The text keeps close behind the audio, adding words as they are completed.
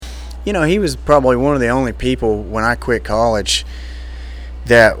he was probably one of the only people when I quit college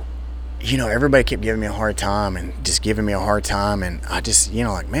that, everybody kept giving me a hard time and just giving me a hard time. And I just,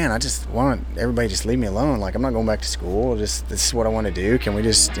 man, I just want everybody just leave me alone. Like, I'm not going back to school. This is what I want to do. Can we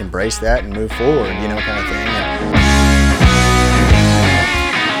just embrace that and move forward, kind of thing.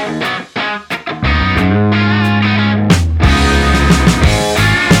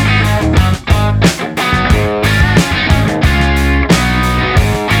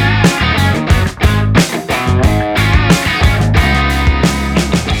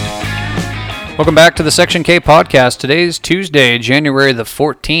 Welcome back to the Section K podcast. Today's Tuesday, January the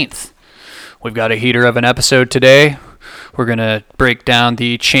 14th. We've got a heater of an episode today. We're going to break down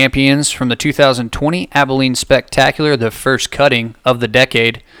the champions from the 2020 Abilene Spectacular, the first cutting of the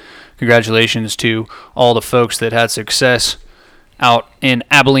decade. Congratulations to all the folks that had success out in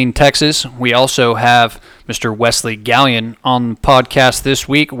Abilene, Texas. We also have Mr. Wesley Gallion on the podcast this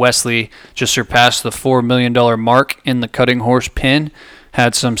week. Wesley just surpassed the $4 million mark in the cutting horse pin,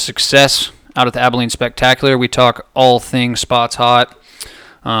 had some success out at the Abilene Spectacular. We talk all things Spots Hot,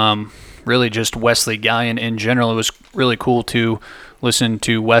 really just Wesley Gallion in general. It was really cool to listen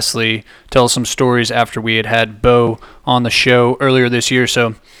to Wesley tell some stories after we had Bo on the show earlier this year.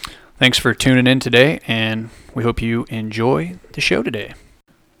 So thanks for tuning in today, and we hope you enjoy the show today.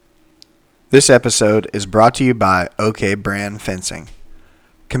 This episode is brought to you by OK Brand Fencing.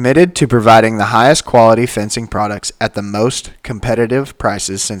 Committed to providing the highest quality fencing products at the most competitive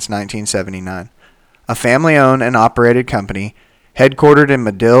prices since 1979. A family-owned and operated company headquartered in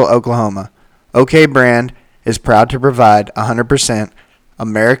Madill, Oklahoma, OK Brand is proud to provide 100%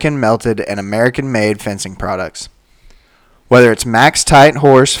 American-melted and American-made fencing products. Whether it's max-tight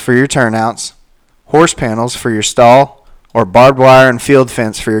horse for your turnouts, horse panels for your stall, or barbed wire and field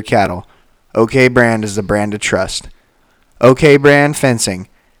fence for your cattle, OK Brand is the brand to trust. OK Brand Fencing.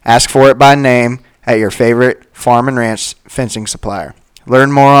 Ask for it by name at your favorite farm and ranch fencing supplier.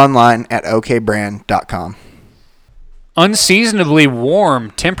 Learn more online at okbrand.com. Unseasonably warm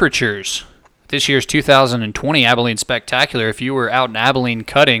temperatures. This year's 2020 Abilene Spectacular, if you were out in Abilene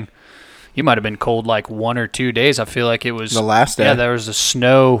cutting, you might have been cold like 1 or 2 days. I feel like it was the last day. Yeah, there was the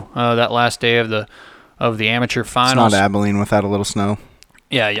snow that last day of the amateur finals. It's not Abilene without a little snow.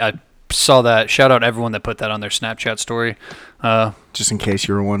 Yeah, I saw that. Shout out everyone that put that on their Snapchat story. Just in case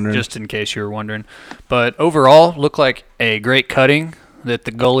you were wondering. But overall, looked like a great cutting that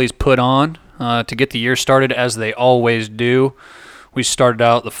the goalies put on to get the year started, as they always do. We started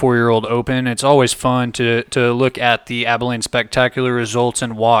out the 4-year-old open. It's always fun to look at the Abilene Spectacular results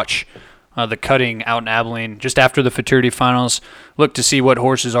and watch the cutting out in Abilene just after the Futurity finals. Look to see what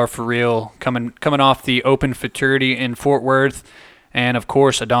horses are for real coming off the open Futurity in Fort Worth. And, of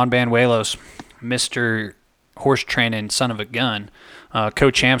course, Adon Banuelos, Mr. Horse Training Son of a Gun,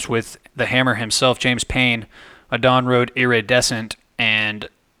 co-champs with the Hammer himself, James Payne. Adon rode Iridescent, and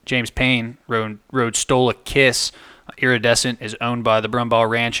James Payne rode Stole a Kiss. Iridescent is owned by the Brumbaugh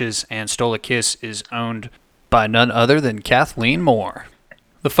Ranches, and Stole a Kiss is owned by none other than Kathleen Moore.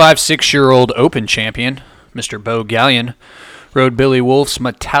 The 5-6-year-old Open champion, Mr. Bo Gallion, rode Billy Wolf's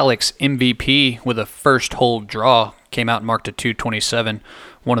Metallics MVP with a first hole draw. Came out and marked a 2:27,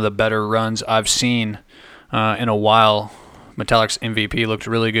 one of the better runs I've seen in a while. Metallics MVP looked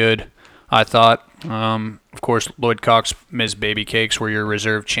really good, I thought. Of course, Lloyd Cox, Ms. Baby Cakes were your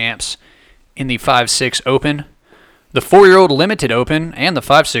reserve champs in the 5-6 Open. The 4-year-old Limited Open and the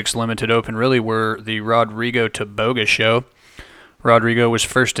 5-6 Limited Open really were the Rodrigo Taboga show. Rodrigo was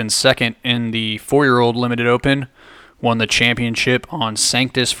first and second in the 4-year-old Limited Open, won the championship on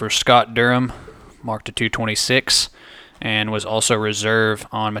Sanctus for Scott Durham, marked a 2:26, and was also reserve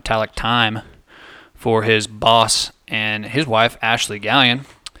on Metallic Time for his boss and his wife, Ashley Gallion.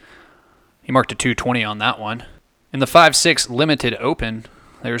 He marked a 2:20 on that one. In the 5-6 Limited Open,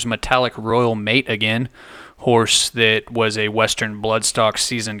 there's Metallic Royal Mate again, horse that was a Western Bloodstock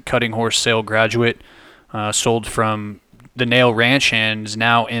seasoned cutting horse sale graduate, sold from the Nail Ranch and is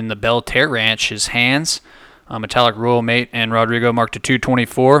now in the Belterre Ranch's hands. Metallic Royal Mate and Rodrigo marked a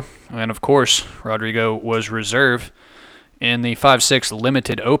 2:24, and of course, Rodrigo was reserve in the 5-6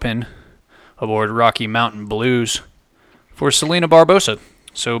 Limited Open aboard Rocky Mountain Blues for Selena Barbosa.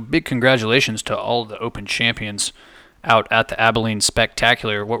 So big congratulations to all the Open champions out at the Abilene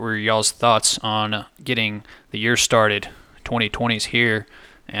Spectacular. What were y'all's thoughts on getting the year started? 2020's here,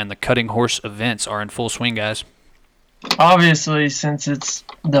 and the cutting horse events are in full swing, guys. Obviously, since it's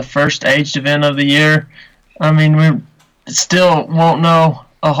the first aged event of the year, I mean, we still won't know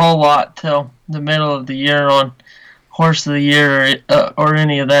a whole lot till the middle of the year on Horse of the Year or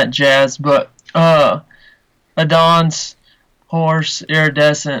any of that jazz. But Adon's horse,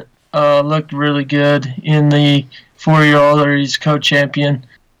 Iridescent, looked really good in the 4-year-old, or he's co-champion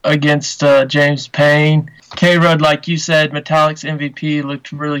against James Payne. K-Rud, like you said, Metallics MVP,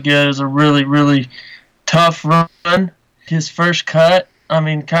 looked really good. It was a really, really tough run. His first cut, I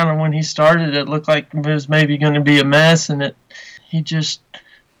mean, kind of when he started, it looked like it was maybe going to be a mess, and he just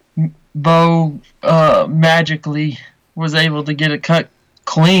magically was able to get it cut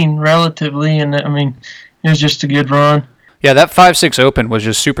clean relatively, and I mean, it was just a good run. Yeah, that 5-6 Open was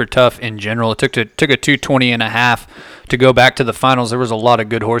just super tough in general. It took a 2:20.5 to go back to the finals. There was a lot of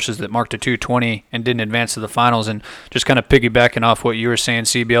good horses that marked a 2:20 and didn't advance to the finals. And just kind of piggybacking off what you were saying,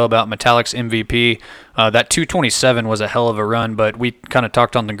 CBL, about Metallics MVP, that 2:27 was a hell of a run. But we kind of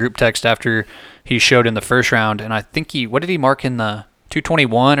talked on the group text after he showed in the first round, and I think what did he mark in the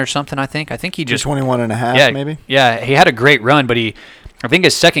 2:21 or something? I think he just 21.5 maybe. Yeah, he had a great run, but I think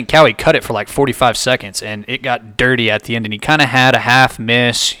his second cow, he cut it for like 45 seconds, and it got dirty at the end, and he kind of had a half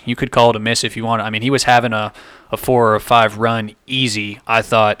miss. You could call it a miss if you want. I mean, he was having a 4 or a 5 run easy, I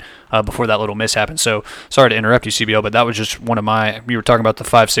thought, before that little miss happened. So, sorry to interrupt you, CBL, but that was just one of you were talking about the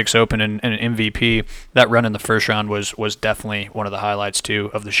 5-6 Open and an MVP. That run in the first round was definitely one of the highlights,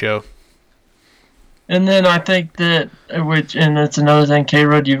 too, of the show. And then I think and that's another thing,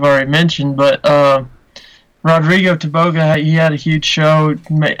 K-Rud, you've already mentioned, but Rodrigo Taboga, he had a huge show,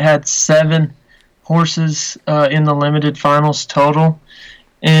 had 7 horses in the limited finals total.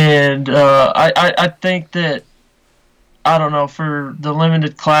 And I think that, I don't know, for the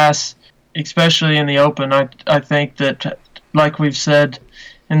limited class, especially in the Open, I think that, like we've said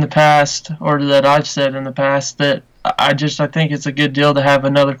in the past, or that I've said in the past, that I think it's a good deal to have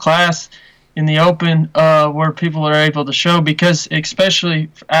another class in the Open where people are able to show, because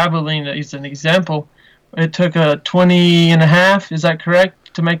especially for Abilene is an example. It took a 20.5, is that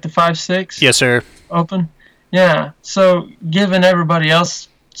correct, to make the 5-6? Yes, sir. Open? Yeah. So giving everybody else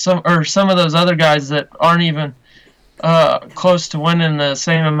some of those other guys that aren't even close to winning the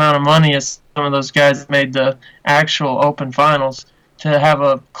same amount of money as some of those guys that made the actual Open finals, to have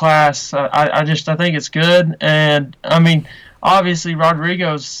a class, I think it's good. And I mean, obviously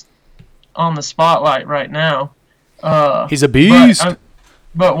Rodrigo's on the spotlight right now. He's a beast.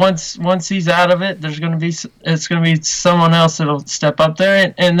 But once he's out of it, it's going to be someone else that'll step up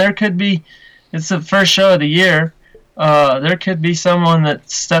there, and there could be. It's the first show of the year. There could be someone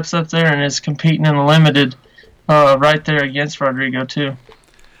that steps up there and is competing in the limited, right there against Rodrigo too.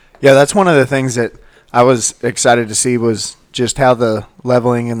 Yeah, that's one of the things that I was excited to see, was just how the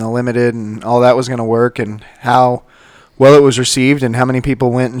leveling and the limited and all that was going to work, and how well it was received, and how many people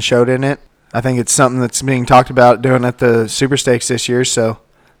went and showed in it. I think it's something that's being talked about doing at the Super Stakes this year, so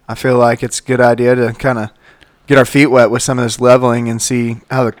I feel like it's a good idea to kind of get our feet wet with some of this leveling and see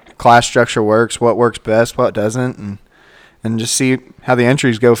how the class structure works, what works best, what doesn't, and just see how the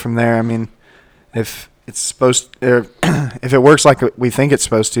entries go from there. I mean, if it works like we think it's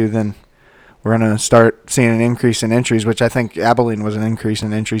supposed to, then we're going to start seeing an increase in entries, which I think Abilene was an increase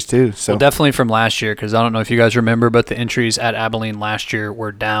in entries too. So well, definitely from last year, because I don't know if you guys remember, but the entries at Abilene last year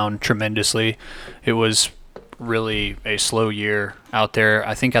were down tremendously. It was really a slow year out there,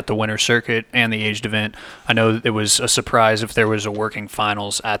 I think, at the winter circuit and the aged event. I know it was a surprise if there was a working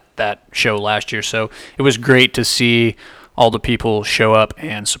finals at that show last year. So it was great to see all the people show up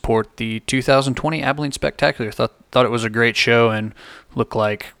and support the 2020 Abilene Spectacular. Thought it was a great show, and looked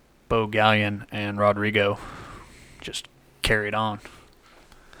like Beau Gallion and Rodrigo just carried on.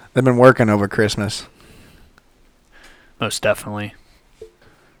 They've been working over Christmas. Most definitely.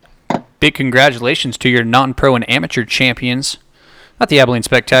 Big congratulations to your non-pro and amateur champions at the Abilene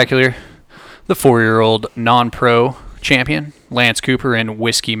Spectacular. The 4-year-old non-pro champion, Lance Cooper and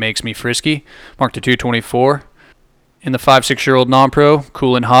Whiskey Makes Me Frisky, marked a 2:24. In the 5-6-year-old non-pro,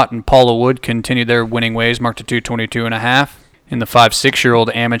 Cool and Hot and Paula Wood continued their winning ways, marked a 2:22.5. In the 5-6-year-old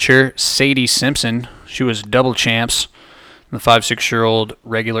amateur, Sadie Simpson, she was double champs. In the 5-6-year-old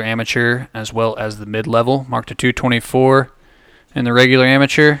regular amateur, as well as the mid-level, marked a 2:24 in the regular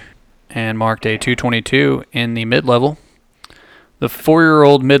amateur, and marked a 2:22 in the mid-level. The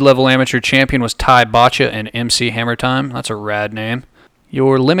 4-year-old mid-level amateur champion was Ty Botcha and MC Hammer Time. That's a rad name.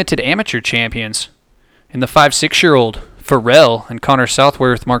 Your limited amateur champions. In the 5-6-year-old, Pharrell and Connor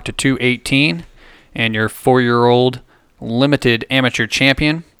Southworth marked a 2:18, and your 4-year-old limited amateur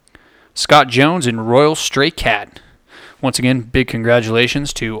champion, Scott Jones and Royal Stray Cat. Once again, big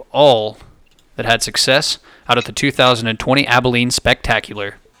congratulations to all that had success out at the 2020 Abilene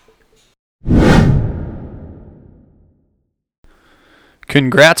Spectacular.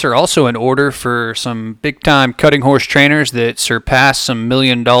 Congrats are also in order for some big-time cutting horse trainers that surpassed some $1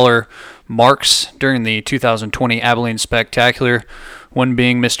 million marks during the 2020 Abilene Spectacular. One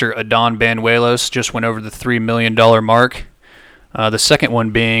being Mr. Adon Banuelos, just went over the $3 million mark. The second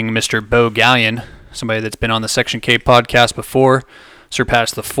one being Mr. Bo Gallion, somebody that's been on the Section K podcast before,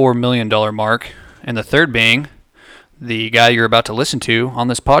 surpassed the $4 million mark. And the third being the guy you're about to listen to on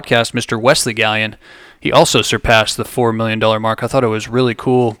this podcast, Mr. Wesley Gallion. He also surpassed the $4 million mark. I thought it was really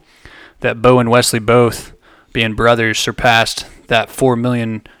cool that Bo and Wesley, both being brothers, surpassed that $4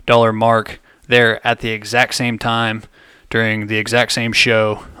 million mark there at the exact same time during the exact same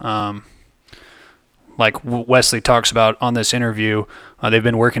show. Like Wesley talks about on this interview, they've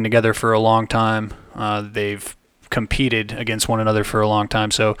been working together for a long time. They've competed against one another for a long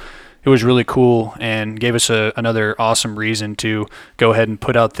time. So it was really cool and gave us another awesome reason to go ahead and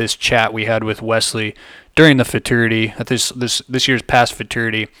put out this chat we had with Wesley during the Futurity, at this year's past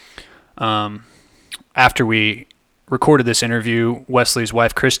Futurity. After we recorded this interview, Wesley's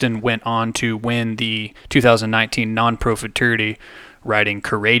wife Kristen went on to win the 2019 non-pro Futurity riding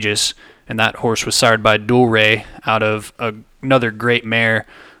Courageous, and that horse was sired by Dual Ray out of another great mare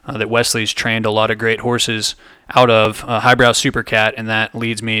that Wesley's trained a lot of great horses out of, Highbrow Supercat, and that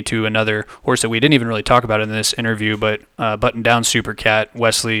leads me to another horse that we didn't even really talk about in this interview, but Button Down Supercat.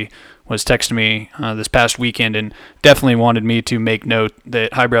 Wesley was texting me this past weekend and definitely wanted me to make note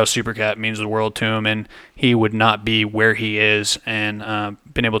that Highbrow Supercat means the world to him, and he would not be where he is and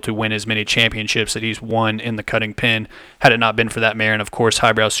been able to win as many championships that he's won in the cutting pen had it not been for that mare. And of course,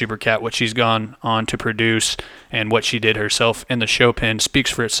 Highbrow Supercat, what she's gone on to produce and what she did herself in the show pen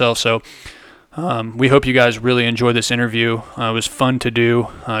speaks for itself. So we hope you guys really enjoy this interview. It was fun to do.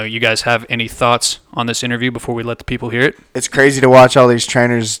 You guys have any thoughts on this interview before we let the people hear it? It's crazy to watch all these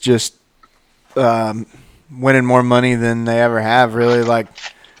trainers just winning more money than they ever have, really. Like,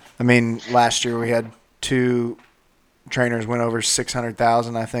 I mean, last year we had two trainers win over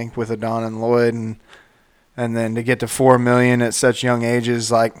 $600,000, I think, with Adon and Lloyd, and then to get to $4 million at such young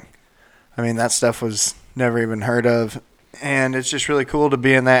ages, like, I mean, that stuff was never even heard of. And it's just really cool to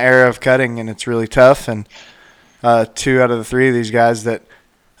be in that era of cutting, and it's really tough. And 2 out of the 3 of these guys that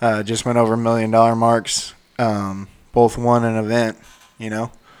just went over $1 million marks both won an event, you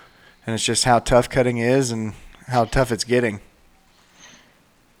know. And it's just how tough cutting is and how tough it's getting.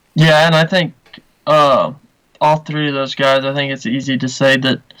 Yeah, and I think all 3 of those guys, I think it's easy to say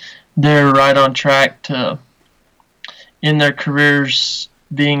that they're right on track to, in their careers,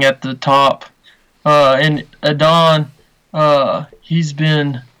 being at the top. And Adon, he's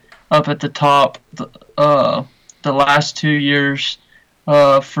been up at the top the last 2 years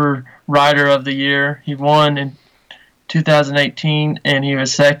for Rider of the Year. He won in 2018 and he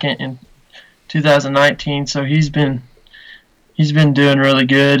was second in 2019. So he's been doing really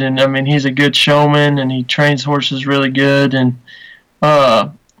good, and I mean he's a good showman and he trains horses really good. And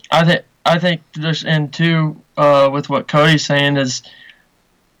I think there's, and too with what Cody's saying is,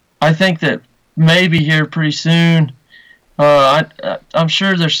 I think that maybe here pretty soon. I'm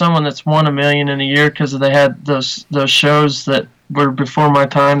sure there's someone that's won $1 million in a year because they had those shows that were before my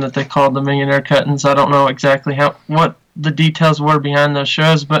time that they called the Millionaire Cuttings. I don't know exactly what the details were behind those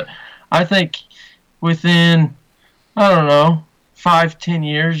shows, but I think within, I don't know, 5-10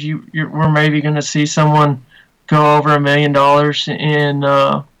 years, we're maybe going to see someone go over $1 million in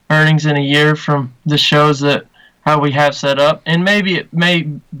earnings in a year from the shows that how we have set up, and maybe it may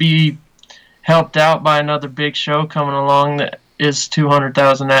be helped out by another big show coming along that is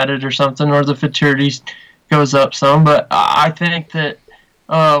 200,000 added or something, or the Futurities goes up some. But I think that,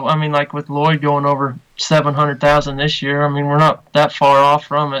 I mean, like with Lloyd going over 700,000 this year, I mean, we're not that far off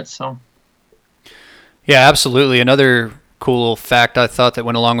from it. So, yeah, absolutely. Another cool fact I thought that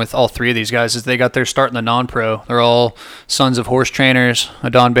went along with all 3 of these guys is they got their start in the non-pro. They're all sons of horse trainers.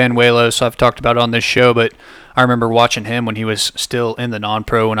 Adon Banuelos, I've talked about on this show, but I remember watching him when he was still in the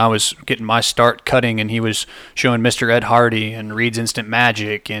non-pro when I was getting my start cutting, and he was showing Mr. Ed Hardy and Reed's Instant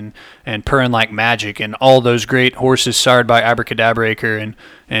Magic and Purrin' Like Magic and all those great horses sired by Abracadabraker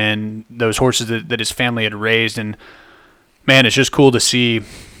and those horses that his family had raised. And man, it's just cool to see.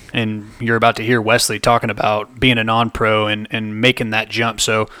 And you're about to hear Wesley talking about being a non-pro and making that jump.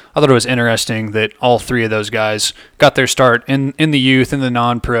 So I thought it was interesting that all 3 of those guys got their start in the youth, in the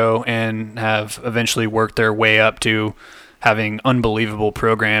non-pro, and have eventually worked their way up to having unbelievable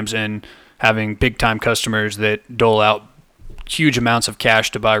programs and having big-time customers that dole out huge amounts of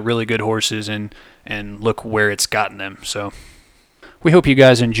cash to buy really good horses, and look where it's gotten them. So we hope you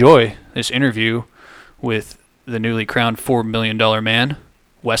guys enjoy this interview with the newly crowned $4 million man,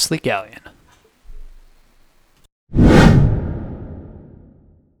 Wesley Gallion.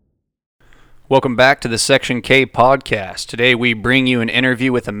 Welcome back to the Section K podcast. Today we bring you an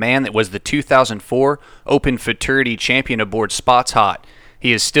interview with a man that was the 2004 Open Futurity champion aboard Spots Hot.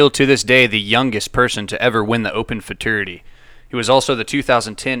 He is still to this day the youngest person to ever win the Open Futurity. He was also the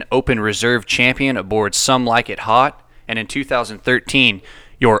 2010 Open Reserve champion aboard Some Like It Hot, and in 2013,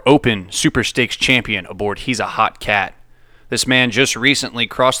 your Open Super Stakes champion aboard He's a Hot Cat. This man just recently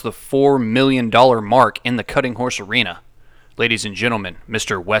crossed the $4 million mark in the cutting horse arena. Ladies and gentlemen,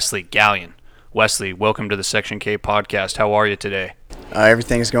 Mr. Wesley Gallion. Wesley, welcome to the Section K podcast. How are you today?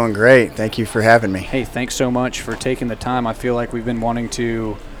 Everything's going great. Thank you for having me. Hey, thanks so much for taking the time. I feel like we've been wanting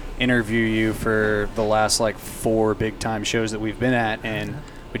to interview you for the last 4 big-time shows that we've been at, and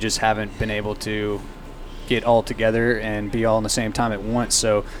we just haven't been able to get all together and be all in the same time at once.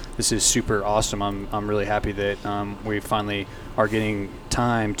 So this is super awesome. I'm really happy that we finally are getting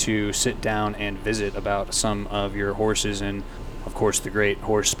time to sit down and visit about some of your horses and, of course, the great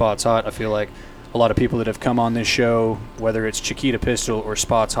horse Spots Hot. I feel like a lot of people that have come on this show, whether it's Chiquita Pistol or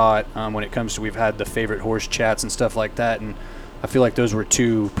Spots Hot, when it comes to, we've had the favorite horse chats and stuff like that, and I feel like those were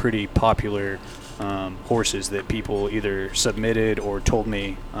 2 pretty popular horses that people either submitted or told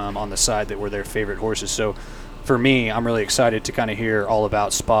me on the side that were their favorite horses. So for me, I'm really excited to kind of hear all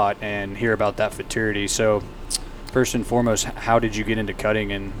about Spot and hear about that futurity. So first and foremost, how did you get into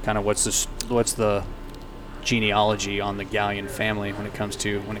cutting, and kind of what's the genealogy on the Gallion family when it comes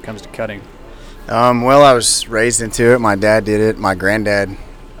to cutting? Well, I was raised into it. My dad did it. My granddad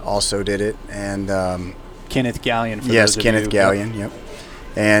also did it, and Kenneth Gallion. Yes, Kenneth Gallion. Yep.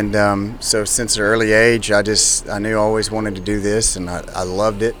 And so since an early age, I knew I always wanted to do this, and I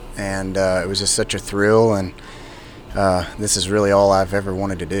loved it, and it was just such a thrill, and this is really all I've ever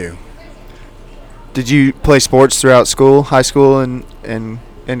wanted to do. Did you play sports throughout school, high school, and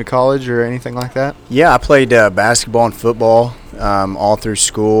into college or anything like that? Yeah, I played basketball and football all through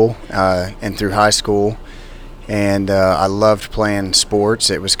school and through high school, and I loved playing sports.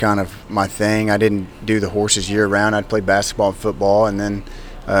 It was kind of my thing. I didn't do the horses year-round. I'd play basketball and football, and then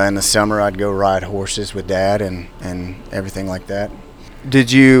in the summer I'd go ride horses with Dad and everything like that.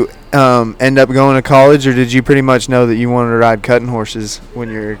 Did you end up going to college, or did you pretty much know that you wanted to ride cutting horses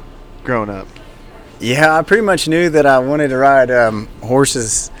when you're growing up? Yeah, I pretty much knew that I wanted to ride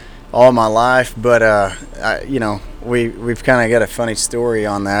horses all my life, but we've kind of got a funny story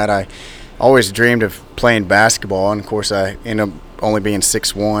on that. I always dreamed of playing basketball, and of course I ended up only being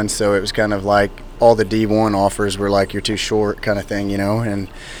 6'1", so it was kind of like all the D1 offers were like, you're too short kind of thing, and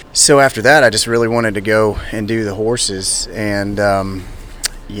so after that I just really wanted to go and do the horses, and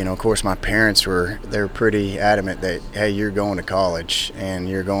of course my parents were pretty adamant that, hey, you're going to college and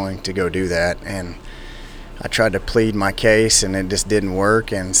you're going to go do that, and I tried to plead my case, and it just didn't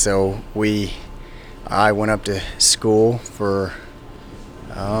work. And so I went up to school for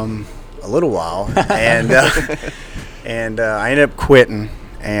a little while, and I ended up quitting.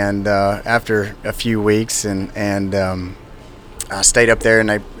 And after a few weeks, and I stayed up there,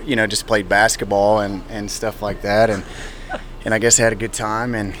 and I just played basketball and stuff like that, and I guess I had a good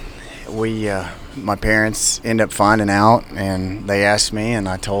time. And my parents ended up finding out, and they asked me, and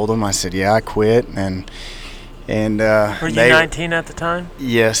I told them. I said, yeah, I quit, and were you 19 at the time?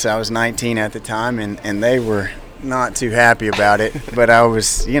 Yes, I was 19 at the time, and they were not too happy about it. But I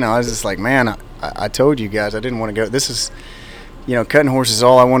was just like, man, I told you guys I didn't want to go. This is, cutting horses is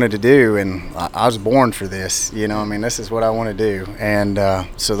all I wanted to do, and I was born for this. This is what I want to do. And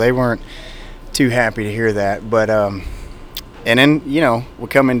so they weren't too happy to hear that. But and then we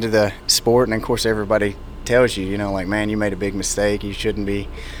come into the sport, and of course everybody tells you, like, man, you made a big mistake. You shouldn't be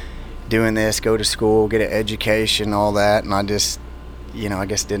doing this. Go to school, get an education, all that. And I just, I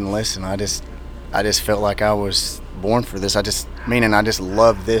guess didn't listen. I just felt like I was born for this. I just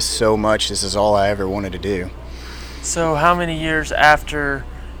love this so much. This is all I ever wanted to do. So how many years after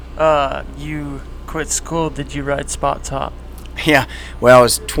you quit school did you ride Spots Hot? Yeah, well, I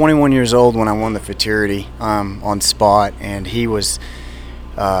was 21 years old when I won the Futurity on Spot, and he was,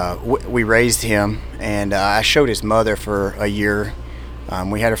 we raised him, and I showed his mother for a year.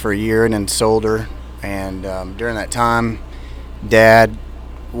 We had her for a year and then sold her, and during that time, we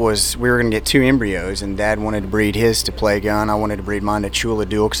were going to get 2 embryos, and Dad wanted to breed his to Play Gun. I wanted to breed mine to Chula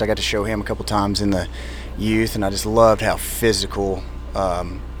Duel because I got to show him a couple times in the youth, and I just loved how physical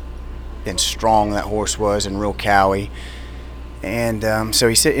and strong that horse was, and real cowy. And so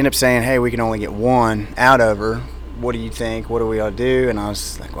he ended up saying, hey, we can only get 1 out of her. What do you think? What do we ought to do? And I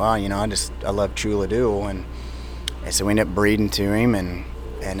was like, well, I love Chula Duel, and so we ended up breeding to him, and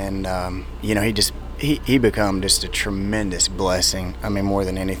then he become just a tremendous blessing. I mean, more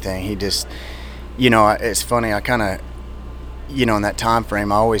than anything, he just, it's funny. I kind of, in that time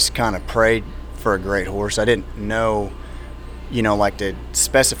frame, I always kind of prayed for a great horse. I didn't know, like to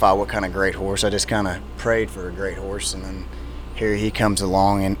specify what kind of great horse. I just kind of prayed for a great horse, and then here he comes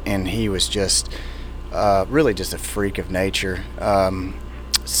along, and he was just really just a freak of nature.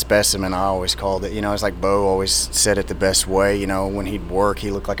 Specimen, I always called it. It's like Bo always said it the best way. When he'd work, he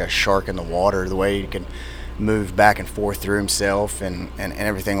looked like a shark in the water, the way he could move back and forth through himself and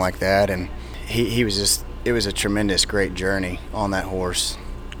everything like that. And he was just, it was a tremendous, great journey on that horse.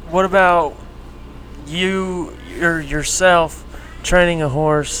 What about you or yourself training a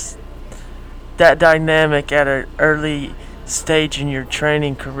horse, that dynamic at an early stage in your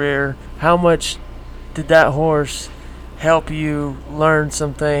training career? How much did that horse help you learn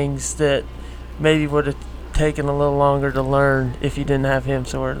some things that maybe would have taken a little longer to learn if you didn't have him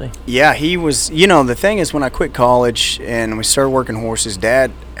so early? Yeah, he was, the thing is, when I quit college and we started working horses,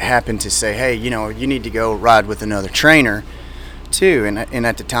 Dad happened to say, hey, you need to go ride with another trainer too. And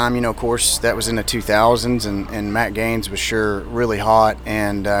at the time, of course, that was in the 2000s, and Matt Gaines was sure really hot.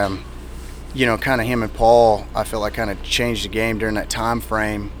 And, kind of him and Paul, I feel like kind of changed the game during that time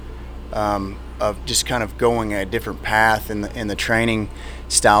frame of just kind of going a different path in the training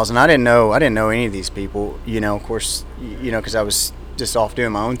styles. And I didn't know any of these people, of course, because I was just off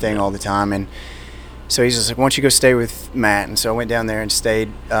doing my own thing all the time. And so he's just like, why don't you go stay with Matt? And so I went down there and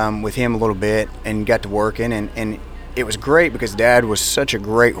stayed with him a little bit and got to working. And it was great because Dad was such a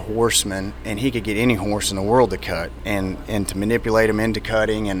great horseman, and he could get any horse in the world to cut and to manipulate him into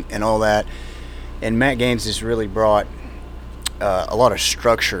cutting and all that. And Matt Gaines just really brought a lot of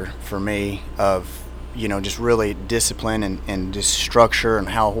structure for me of, just really discipline and just structure and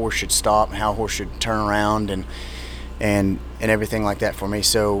how a horse should stop and how a horse should turn around and everything like that for me.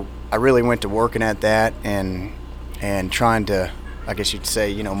 So I really went to working at that and trying to, I guess you'd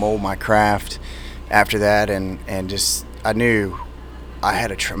say, mold my craft after that. And just, I knew I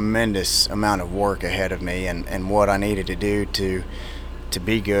had a tremendous amount of work ahead of me and what I needed to do to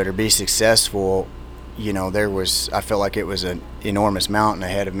be good or be successful. I felt like it was an enormous mountain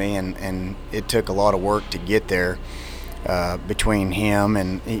ahead of me, and it took a lot of work to get there between him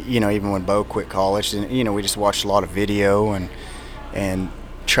and, even when Bo quit college. And, we just watched a lot of video and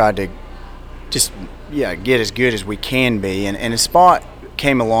tried to just, get as good as we can be. And a spot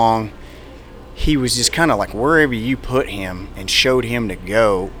came along. He was just kind of like wherever you put him and showed him to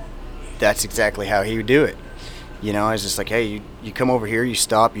go, that's exactly how he would do it. I was just like, hey, you come over here, you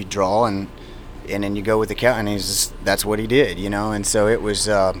stop, you draw, and then you go with the cow. And that's what he did, And so it was,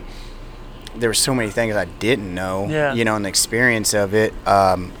 there were so many things I didn't know, and the experience of it,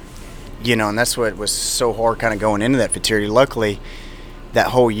 and that's what was so hard kind of going into that futurity. Luckily, that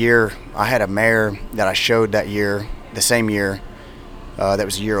whole year, I had a mare that I showed that year, the same year, that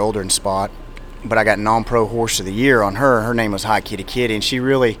was a year older than Spot. But I got non-pro horse of the year on her. Her name was High Kitty Kitty, and she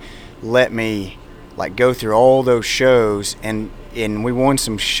really let me go through all those shows, and we won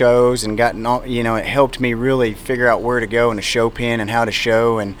some shows and got, it helped me really figure out where to go in a show pen and how to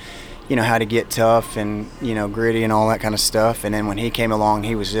show and, how to get tough and, gritty and all that kind of stuff. And then when he came along,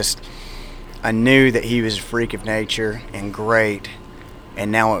 he was just, I knew that he was a freak of nature and great.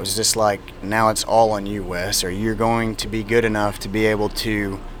 And now it was just like, now it's all on you, Wes, or you're going to be good enough to be able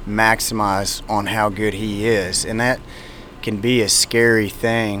to maximize on how good he is. And that can be a scary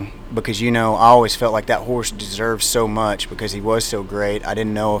thing because, I always felt like that horse deserved so much because he was so great. I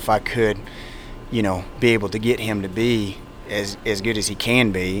didn't know if I could, be able to get him to be as good as he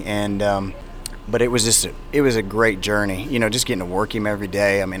can be. And, but it was just, it was a great journey, just getting to work him every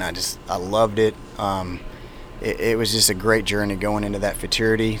day. I mean, I loved it. It was just a great journey going into that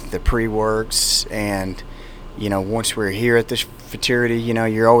futurity, the pre-works, and, once we're here at this futurity,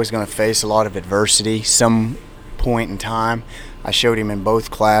 you're always going to face a lot of adversity some point in time. I showed him in both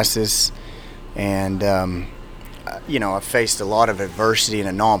classes, and, I faced a lot of adversity in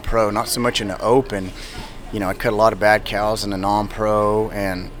a non-pro, not so much in the open. I cut a lot of bad cows in the non-pro,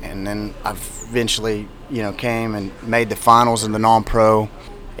 and then I eventually, came and made the finals in the non-pro.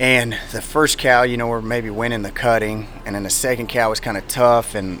 And the first cow, we're maybe winning the cutting, and then the second cow was kind of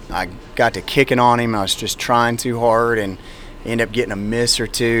tough, and I got to kicking on him. I was just trying too hard and ended up getting a miss or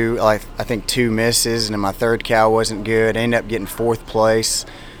two, I think 2 misses, and then my third cow wasn't good. I ended up getting 4th place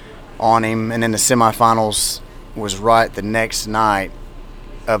on him, and then the semifinals was right the next night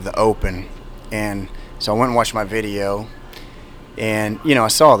of the Open. And so I went and watched my video, and, I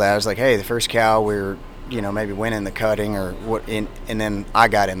saw that. I was like, hey, the first cow, we were maybe winning the cutting or what, and then I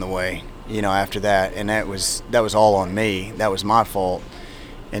got in the way, after that, and that was all on me. That was my fault.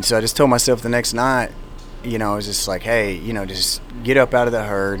 And so I just told myself the next night, I was just like, hey, just get up out of the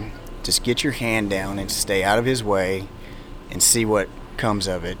herd, just get your hand down and stay out of his way and see what comes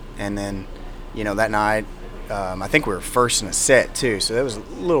of it. And then that night, I think we were first in a set too, so that was a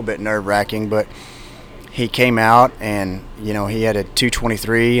little bit nerve-wracking. But he came out and he had a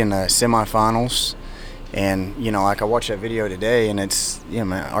 223 in the semifinals, and like I watched that video today, and it's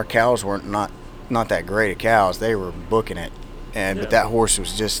man, our cows weren't not that great at cows. They were booking it, but that horse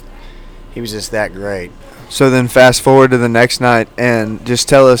was just that great. So then fast forward to the next night and just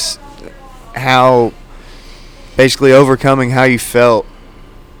tell us how, basically overcoming how you felt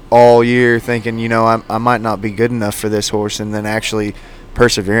all year thinking, I might not be good enough for this horse, and then actually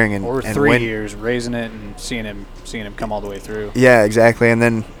persevering and or 3 years raising it and seeing him come all the way through. Yeah, exactly. And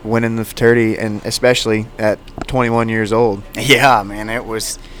then winning the Futurity, and especially at 21 years old. Yeah, man, it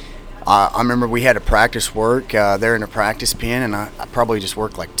was. I remember we had a practice work there in the practice pen, and I probably just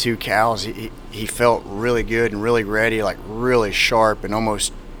worked like 2 cows. He felt really good and really ready, like really sharp, and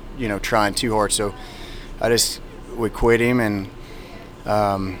almost trying too hard. So we quit him, and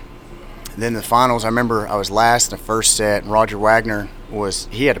then the finals. I remember I was last in the first set, and Roger Wagner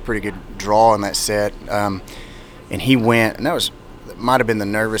he had a pretty good draw in that set, and he went, and that might have been the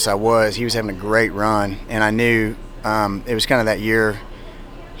nervous I was. He was having a great run, and I knew it was kind of that year.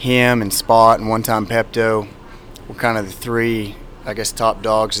 Him and Spot and One Time Pepto were kind of the 3, I guess, top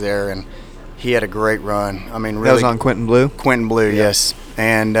dogs there, and he had a great run. I mean, really. That was on Quentin Blue? Quentin Blue, yeah. Yes.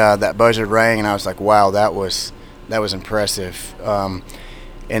 And that buzzer rang, and I was like, wow, that was impressive. And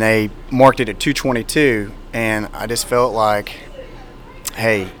they marked it at 222, and I just felt like,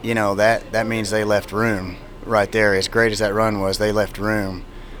 hey, that means they left room right there. As great as that run was, they left room.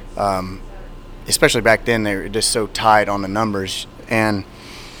 Especially back then, they were just so tight on the numbers. And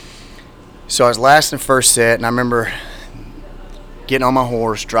so I was last in the first set, and I remember getting on my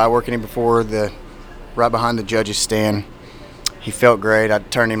horse, dry working him right behind the judges' stand. He felt great. I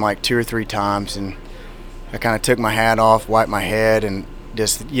turned him like 2 or 3 times, and I kind of took my hat off, wiped my head, and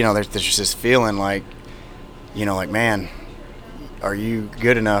just, there's just this feeling like, man, are you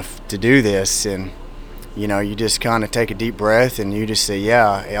good enough to do this? And, you just kind of take a deep breath, and you just say,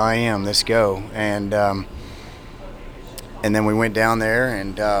 yeah, I am, let's go. And then we went down there,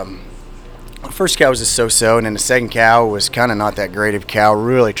 and the first cow was a so-so, and then the second cow was kind of not that great of a cow.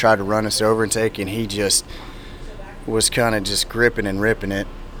 Really tried to run us over and take, and he just was kind of just gripping and ripping it.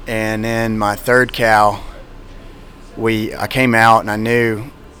 And then my third cow, I came out, and I knew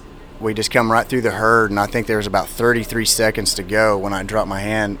we just come right through the herd, and I think there was about 33 seconds to go when I dropped my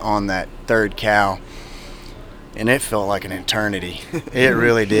hand on that third cow, and it felt like an eternity. It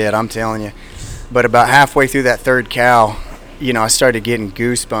really did, I'm telling you. But about halfway through that third cow, I started getting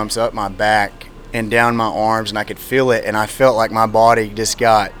goosebumps up my back and down my arms, and I could feel it, and I felt like my body just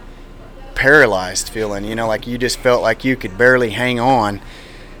got paralyzed feeling, like you just felt like you could barely hang on,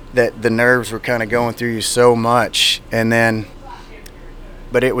 that the nerves were kind of going through you so much.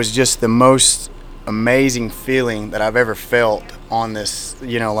 But it was just the most amazing feeling that I've ever felt on this,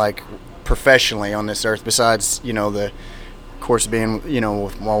 like professionally on this earth, besides, the course being,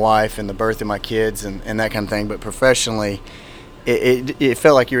 with my wife and the birth of my kids and that kind of thing. But professionally, it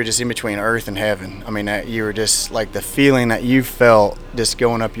felt like you were just in between earth and heaven. I mean, you were just like the feeling that you felt just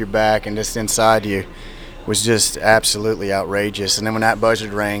going up your back and just inside you was just absolutely outrageous. And then when that buzzer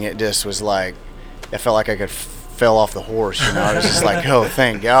rang, it just was like, it felt like I could fell off the horse. I was just like, oh,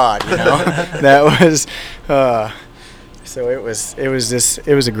 thank God. That was. So it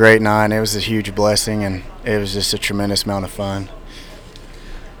was a great night. It was a huge blessing, and it was just a tremendous amount of fun.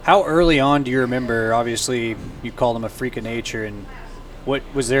 How early on do you remember? Obviously, you called him a freak of nature, and what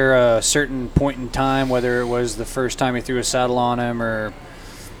was there a certain point in time, whether it was the first time you threw a saddle on him or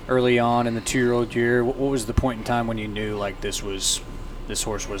early on in the 2-year-old year? What was the point in time when you knew like this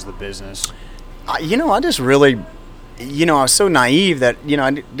horse was the business? I just really, I was so naive that I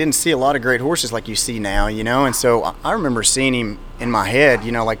didn't see a lot of great horses like you see now, and so I remember seeing him in my head,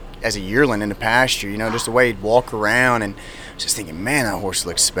 like as a yearling in the pasture, just the way he'd walk around, and just thinking, man, that horse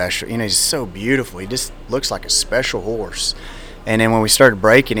looks special. He's so beautiful. He just looks like a special horse. And then when we started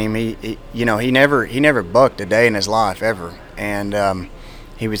breaking him, he never bucked a day in his life ever. And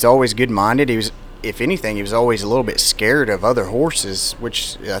he was always good-minded. He was, if anything, he was always a little bit scared of other horses,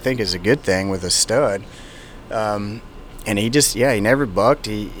 which I think is a good thing with a stud. And he just, he never bucked.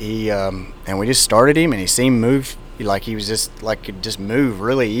 And we just started him, and he seemed move like he was just like could just move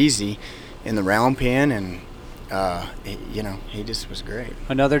really easy in the round pen, and he just was great.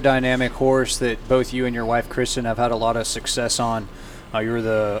 Another dynamic horse that both you and your wife, Kristen, have had a lot of success on. You were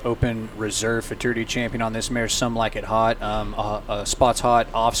the Open Reserve Futurity champion on this mare, Some Like It Hot, Spots Hot,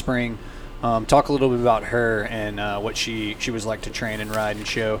 Offspring. Talk a little bit about her and what she was like to train and ride and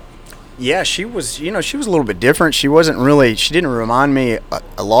show. Yeah, she was. She was a little bit different. She wasn't really. She didn't remind me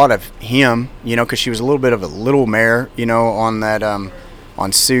a lot of him. Because she was a little bit of a little mare. On that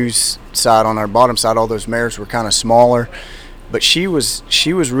on Sue's side, on our bottom side, all those mares were kind of smaller. But she was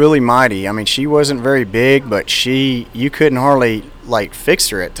really mighty. I mean, she wasn't very big, but you couldn't hardly like fix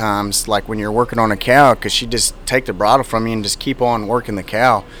her at times, like when you're working on a cow, because she'd just take the bridle from you and just keep on working the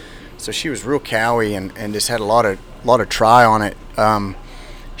cow. So she was real cowy and just had a lot of try on it.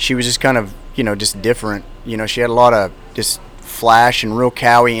 She was just kind of just different. She had a lot of just flash and real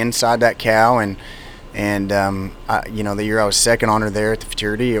cowy inside that cow, and the year I was second on her there at the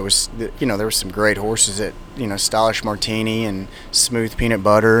Futurity, it was there were some great horses at Stylish Martini and Smooth Peanut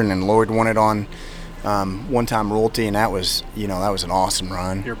Butter, and then Lloyd won it on One Time Royalty, and that was that was an awesome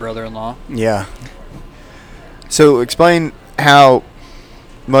run. Your brother-in-law. Yeah. So explain how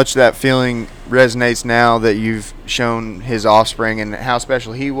much that feeling resonates now that you've shown his offspring, and how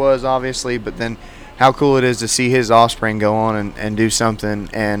special he was, obviously, but then how cool it is to see his offspring go on and do something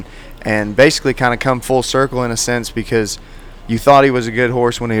and basically kind of come full circle in a sense, because you thought he was a good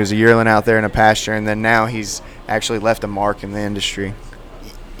horse when he was a yearling out there in a pasture, and then now he's actually left a mark in the industry.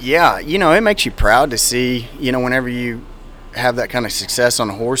 Yeah, it makes you proud to see, whenever you have that kind of success on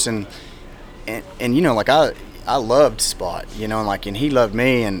a horse, and like I loved Spot, and he loved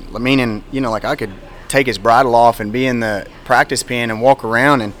me, and meaning, like I could take his bridle off and be in the practice pen and walk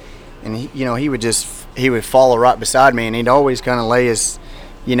around, and he, he would follow right beside me, and he'd always kind of lay his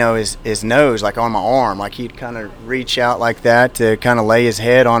nose like on my arm, like he'd kind of reach out like that to kind of lay his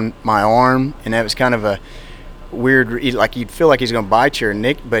head on my arm, and that was kind of a weird, like you'd feel like he's gonna bite you or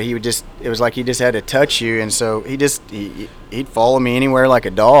nick, but it was like he just had to touch you, and so he'd follow me anywhere like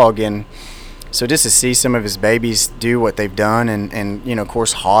a dog. And so just to see some of his babies do what they've done, and of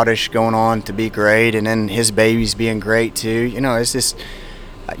course Hoddish going on to be great, and then his babies being great too, it's just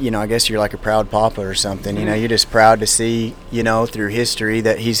I guess you're like a proud papa or something. You're just proud to see, through history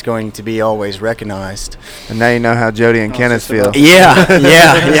that he's going to be always recognized. And now you know how Jody and Kenneth feel.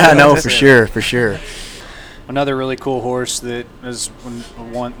 Yeah, no, for sure. Another really cool horse that is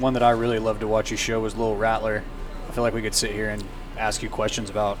one that I really love to watch you show was Little Rattler. I feel like we could sit here and ask you questions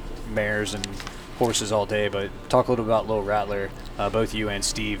about mares and horses all day, but talk a little about Little Rattler. Both you and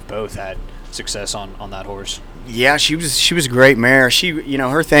Steve both had success on that horse. Yeah, she was a great mare. She,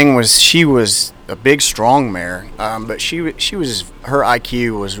 her thing was she was a big, strong mare, but she was, her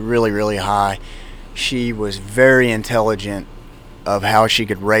IQ was really, really high. She was very intelligent of how she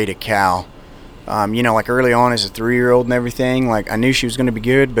could rate a cow. Like early on as a 3-year-old and everything, like I knew she was going to be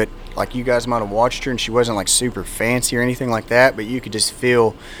good, but like you guys might have watched her, and she wasn't like super fancy or anything like that, but you could just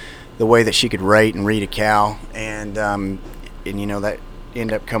feel the way that she could rate and read a cow, and that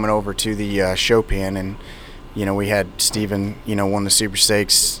ended up coming over to the show pen, and we had Steven, won the Super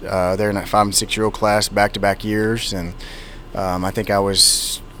Stakes there in that 5 and 6-year-old class back-to-back years, and I think I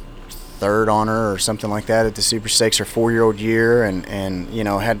was third on her or something like that at the Super Stakes her 4-year-old year, and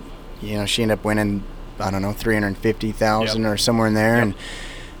had she ended up winning, I don't know, $350,000 or somewhere in there, and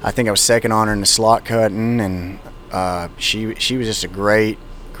I think I was second on her in the slot cutting, and she was just a great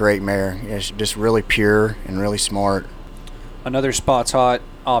mare. Yeah, just really pure and really smart. Another Spots Hot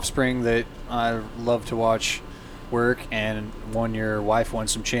offspring that I love to watch work, and your wife won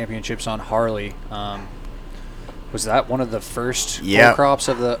some championships on, Harley. Was that one of the first full crops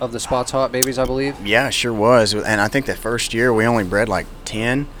of the Spots Hot babies, I believe? Yeah, it sure was. And I think the first year we only bred like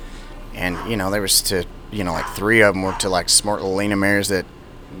 10, and there was like 3 of them were to like smart little Lena mares that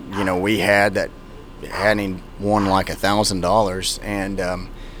we had that hadn't won like $1,000, and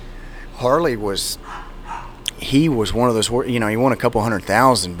Harley was. He was one of those, he won a couple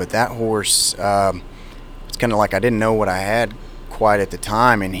 $100,000, but that horse, it's kind of like I didn't know what I had quite at the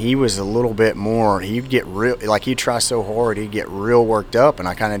time, and he was a little bit more, he'd get real, like he'd try so hard, he'd get real worked up, and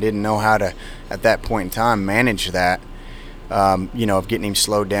I kind of didn't know how to, at that point in time, manage that, of getting him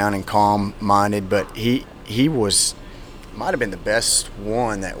slowed down and calm-minded, but he might have been the best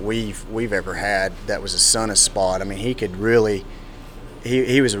one that we've ever had that was a son of Spot. I mean, he could really...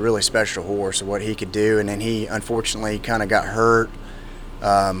 He was a really special horse of what he could do, and then he unfortunately kind of got hurt,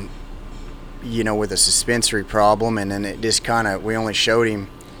 with a suspensory problem, and then it just kind of, we only showed him,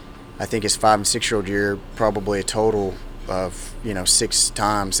 I think his 5 and 6-year-old year, probably a total of 6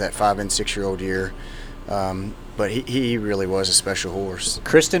 times that 5 and 6-year-old year, but he really was a special horse.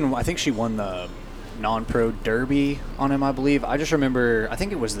 Kristen, I think she won the non-pro derby on him, I believe. I just remember, I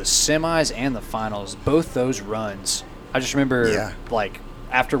think it was the semis and the finals, both those runs. I just remember, like,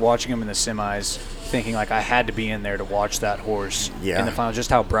 after watching him in the semis, thinking like I had to be in there to watch that horse Yeah. in the final, just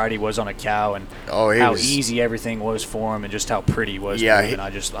how bright he was on a cow and Oh, he how was- easy everything was for him and just how pretty he was. Yeah, moving.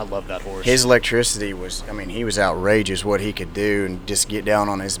 I love that horse. His electricity was, I mean, he was outrageous what he could do and just get down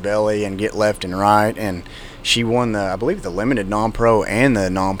on his belly and get left and right. And she won I believe the limited non-pro and the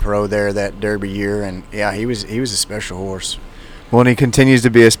non-pro there that Derby year. And yeah, he was a special horse. Well, and he continues to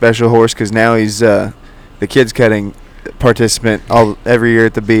be a special horse because now he's the kids cutting participant every year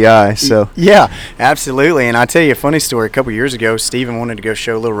at the BI. So Yeah, absolutely. And I tell you a funny story. A couple years ago, Steven wanted to go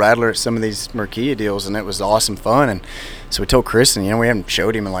show Little Rattler at some of these Merkia deals, and it was awesome fun. And so we told Kristen, we haven't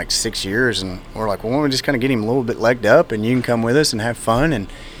showed him in like 6 years, and we're like, well, why don't we just kind of get him a little bit legged up, and you can come with us and have fun. And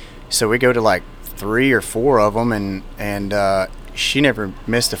so we go to like 3 or 4 of them, and she never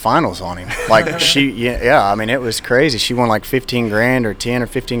missed the finals on him. Like I mean, it was crazy. She won like 15 grand or 10 or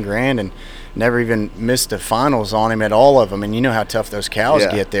 15 grand, and never even missed the finals on him at all of them. And you know how tough those cows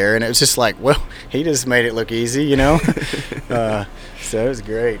get there. And it was just like, well, he just made it look easy, so it was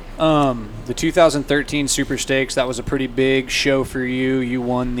great. The 2013 Super Stakes, that was a pretty big show for you. You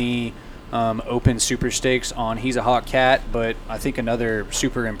won the Open Super Stakes on He's a Hot Cat, but I think another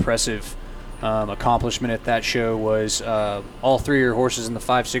super impressive accomplishment at that show was all 3 of your horses in the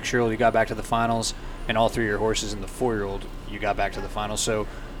 5-6-year-old you got back to the finals, and all 3 of your horses in the 4-year-old you got back to the finals. So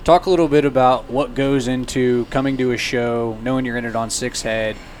talk a little bit about what goes into coming to a show, knowing you're entered on 6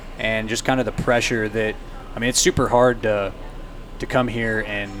 head, and just kind of the pressure that, I mean, it's super hard to come here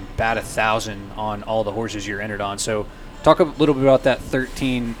and bat 1,000 on all the horses you're entered on. So talk a little bit about that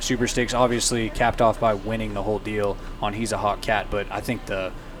 13 Super Stakes, obviously capped off by winning the whole deal on He's a Hot Cat, but I think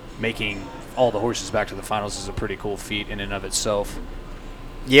the making all the horses back to the finals is a pretty cool feat in and of itself.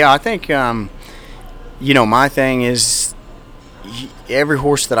 Yeah, I think, my thing is every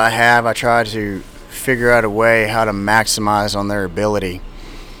horse that I have, I try to figure out a way how to maximize on their ability.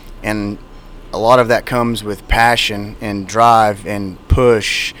 And a lot of that comes with passion and drive and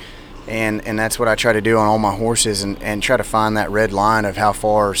push. And that's what I try to do on all my horses, and try to find that red line of how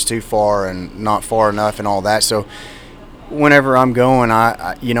far is too far and not far enough and all that. So whenever I'm going,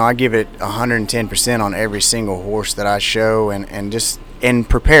 I give it 110% on every single horse that I show, and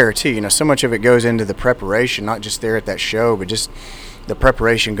prepare too. So much of it goes into the preparation, not just there at that show, but just the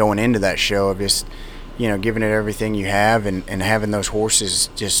preparation going into that show of just, giving it everything you have, and having those horses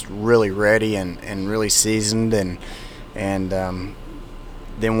just really ready and really seasoned, and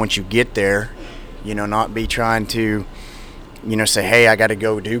then once you get there, not be trying to, say, hey, I got to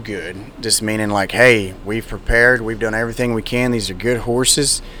go do good. Just meaning like, hey, we've prepared, we've done everything we can. These are good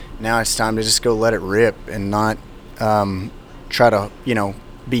horses. Now it's time to just go let it rip and not try to,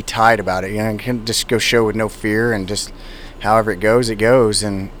 be tight about it. You can just go show with no fear, and just however it goes,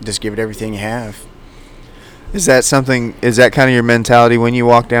 and just give it everything you have. is that kind of your mentality when you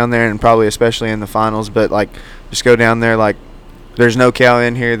walk down there, and probably especially in the finals, but like just go down there like there's no cow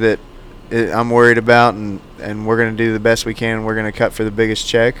in here that I'm worried about, and we're going to do the best we can, and we're going to cut for the biggest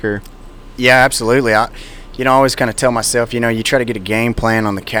check? Or Yeah, absolutely. I always kind of tell myself, you try to get a game plan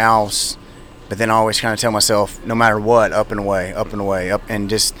on the cows, but then I always kind of tell myself, no matter what, up and away, up, and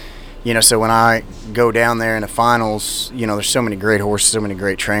just, so when I go down there in the finals, there's so many great horses, so many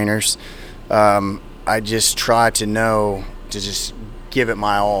great trainers. I just try to just give it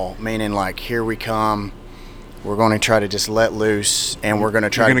my all, meaning like, here we come. We're going to try to just let loose, and we're going to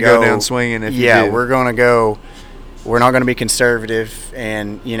try to go down swinging. If you do. We're going to go. We're not going to be conservative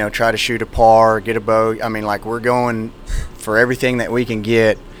and, try to shoot a par, get a bow. I mean, like, we're going for everything that we can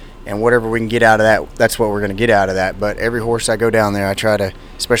get, and whatever we can get out of that, that's what we're going to get out of that. But every horse I go down there, I try to,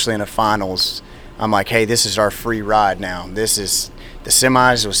 especially in the finals, I'm like, hey, this is our free ride now. The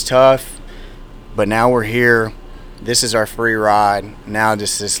semis was tough, but now we're here. This is our free ride. Now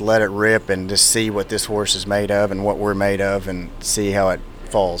just let it rip and just see what this horse is made of and what we're made of, and see how it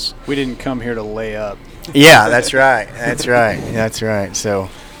falls. We didn't come here to lay up. Yeah, that's right. That's right. So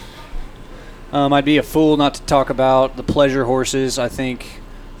I'd be a fool not to talk about the pleasure horses. I think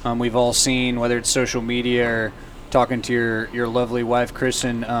we've all seen, whether it's social media or talking to your lovely wife,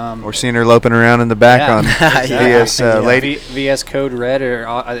 Kristen. We're seeing her loping around in the back on VS Lady. VS Code Red,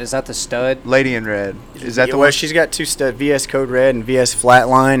 or is that the stud? Lady in Red. Is that the one? one? She's got 2 stud, VS Code Red and VS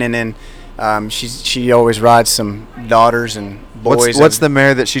Flatline, and then she always rides some daughters and boys. What's the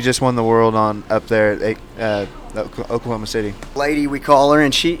mare that she just won the world on up there at Oklahoma City? Lady, we call her,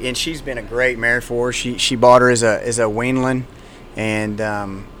 and she's been a great mare for us. She bought her as a Weenland,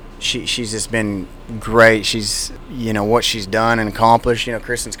 and she's just been great. She's what she's done and accomplished.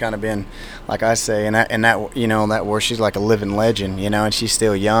 Kristen's kind of been, like I say, and that that where she's like a living legend. And she's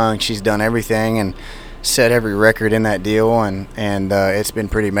still young. She's done everything, and set every record in that deal, and it's been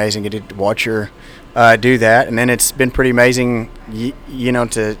pretty amazing getting to watch her do that. And then it's been pretty amazing, you know,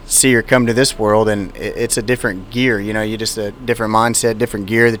 to see her come to this world, and it's a different gear. You know, you just a different mindset, different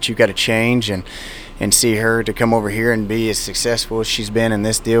gear that you got to change, and see her to come over here and be as successful as she's been in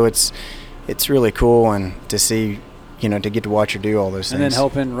this deal. It's really cool, and to see, you know, to get to watch her do all those things. And then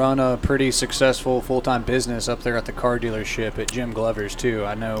helping run a pretty successful full-time business up there at the car dealership at Jim Glover's too.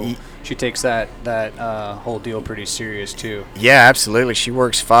 I know she takes that whole deal pretty serious too. Yeah, absolutely. She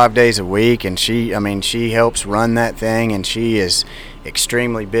works 5 days a week, and she helps run that thing, and she is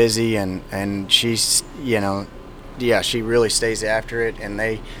extremely busy, and she's, you know, yeah, she really stays after it. And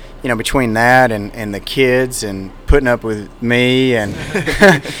they, you know, between that and the kids and putting up with me and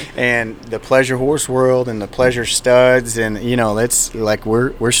and the Pleasure Horse World and the Pleasure Studs, and, you know, that's like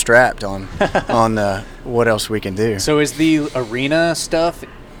we're strapped on what else we can do. So is the arena stuff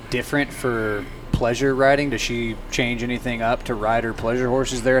different for pleasure riding? Does she change anything up to ride her pleasure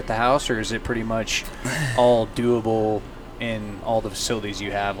horses there at the house, or is it pretty much all doable in all the facilities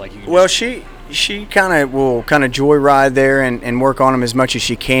you have? Like, you can Well, she kind of will joyride there and work on them as much as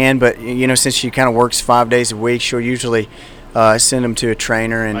she can, but, you know, since she kind of works 5 days a week, she'll usually send them to a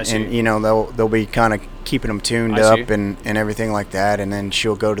trainer, and you know, they'll be kind of keeping them tuned up and everything like that, and then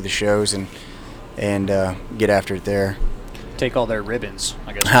she'll go to the shows and get after it there. take all their ribbons,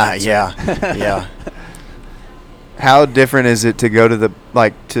 I guess. Yeah. How different is it to go to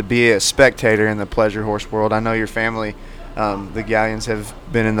to be a spectator in the pleasure horse world? I know your family, the Gallions, have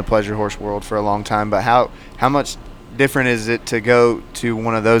been in the pleasure horse world for a long time, but how much different is it to go to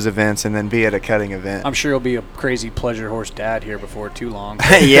one of those events and then be at a cutting event? I'm sure you'll be a crazy pleasure horse dad here before too long.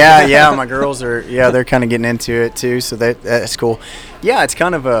 yeah, my girls are, they're kind of getting into it too, so that's cool. Yeah, it's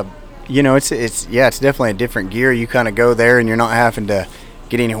kind of a, you know, it's definitely a different gear. You kind of go there and you're not having to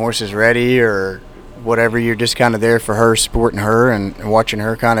get any horses ready or whatever. You're just kind of there for her, supporting her and watching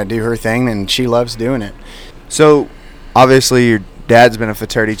her kind of do her thing, and she loves doing it. So obviously your dad's been a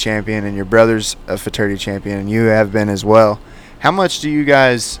fraternity champion and your brother's a fraternity champion, and you have been as well. How much do you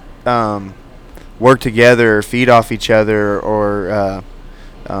guys work together or feed off each other or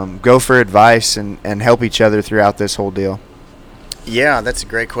go for advice and help each other throughout this whole deal? Yeah, that's a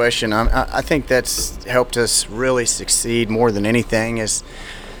great question. I think that's helped us really succeed more than anything is,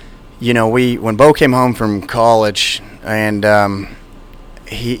 you know, when Bo came home from college, and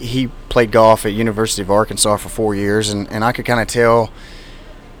he played golf at University of Arkansas for 4 years, and I could kind of tell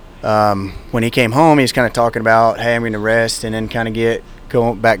when he came home, he was kind of talking about, hey, I'm going to rest and then kind of get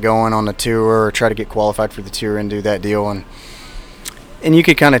going on the tour, or try to get qualified for the tour and do that deal. And you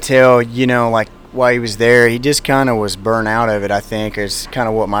could kind of tell, you know, like, while he was there, he just kind of was burnt out of it, I think, is kind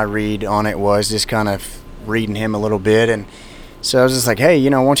of what my read on it was, just kind of reading him a little bit. And so I was just like, hey, you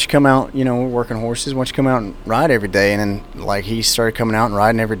know, why don't you come out, you know, we're working horses, why don't you come out and ride every day? And then, like, he started coming out and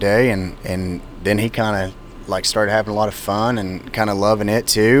riding every day, and then he kind of, like, started having a lot of fun and kind of loving it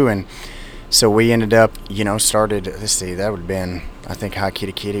too. And so we ended up, you know, started, let's see, that would have been, I think High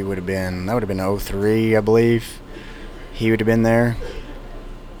Kitty Kitty would have been 03, I believe. He would have been there.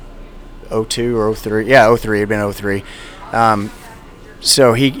 02 or 03, yeah, 03, it'd been 03.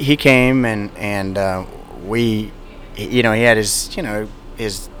 So he came and we, you know, he had his, you know,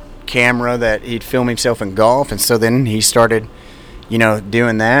 his camera that he'd film himself in golf, and so then he started, you know,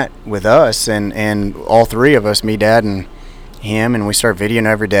 doing that with us, and all three of us, me, Dad, and him, and we started videoing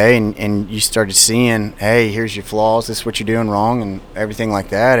every day, and you started seeing, hey, here's your flaws, this is what you're doing wrong, and everything like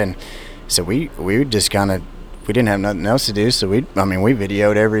that. And so we would just kind of, we didn't have nothing else to do, so we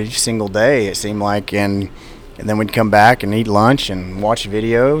videoed every single day, it seemed like, and then we'd come back and eat lunch and watch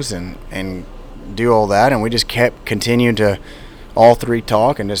videos and do all that, and we just continued to all three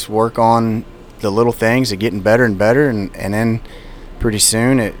talk and just work on the little things of getting better and better, and then pretty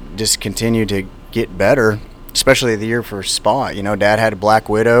soon it just continued to get better, especially the year for Spot. You know, Dad had a Black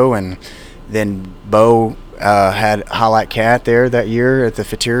Widow, and then Bo had Highlight Cat there that year at the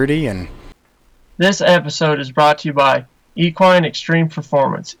fraternity. And this episode is brought to you by Equine Extreme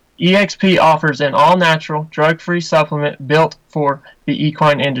Performance. EXP offers an all-natural, drug-free supplement built for the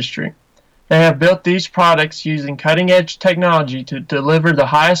equine industry. They have built these products using cutting-edge technology to deliver the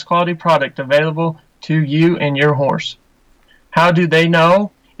highest quality product available to you and your horse. How do they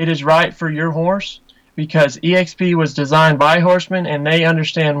know it is right for your horse? Because EXP was designed by horsemen, and they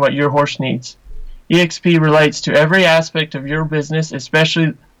understand what your horse needs. EXP relates to every aspect of your business,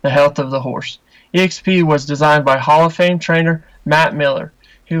 especially the health of the horse. EXP was designed by Hall of Fame trainer Matt Miller,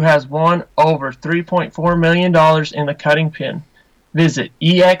 who has won over $3.4 million in the cutting pen. Visit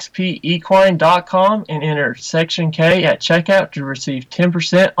expequine.com and enter Section K at checkout to receive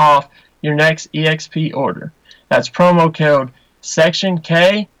 10% off your next EXP order. That's promo code Section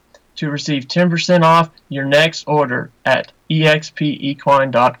K to receive 10% off your next order at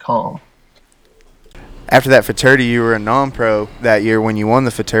expequine.com. After that fraternity, you were a non-pro that year. When you won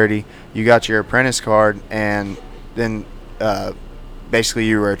the fraternity, you got your apprentice card, and then basically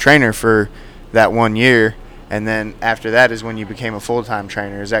you were a trainer for that 1 year. And then after that is when you became a full-time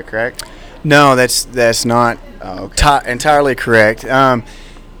trainer. Is that correct? No, that's not entirely correct.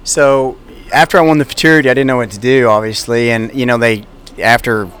 So after I won the fraternity, I didn't know what to do, obviously. And,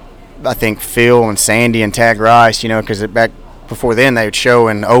 after I think Phil and Sandy and Tag Rice, because back before then they would show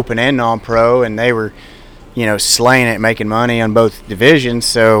in open and non-pro, and they were, slaying it, making money on both divisions.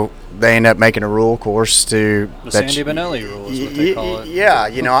 So they ended up making a rule, of course, to The Sandy Benelli rule is what they call it.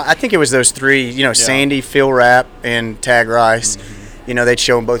 Yeah, I think it was those three, Sandy, Phil Rapp, and Tag Rice. Mm-hmm. They'd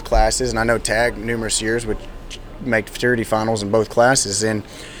show in both classes, and I know Tag numerous years would make fraternity finals in both classes. And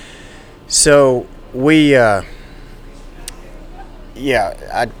so we, I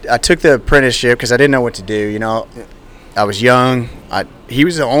took the apprenticeship because I didn't know what to do. I was young. He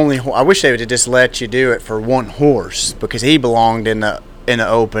was the only. I wish they would have just let you do it for one horse because he belonged in the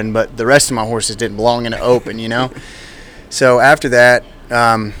open, but the rest of my horses didn't belong in the open. So after that,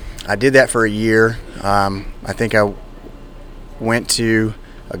 I did that for a year. I think I went to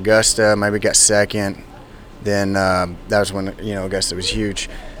Augusta, maybe got second. Then that was when Augusta was huge.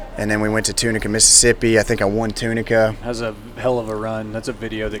 And then we went to Tunica, Mississippi. I think I won Tunica. Has a hell of a run. That's a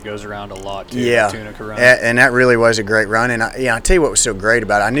video that goes around a lot, too, yeah. the Tunica run. And that really was a great run. And I tell you what was so great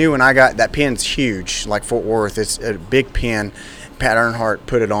about it. I knew when I got that pin's huge, like Fort Worth. It's a big pin. Pat Earnhardt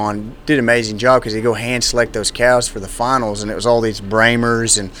put it on, did an amazing job because he go hand select those cows for the finals, and it was all these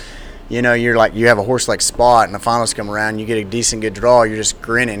Bramers, and you're like, you have a horse like Spot, and the finals come around, you get a decent good draw, you're just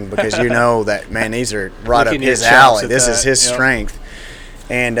grinning because that, man, these are right up his alley. This is his strength.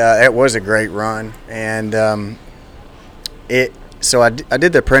 And it was a great run. And so I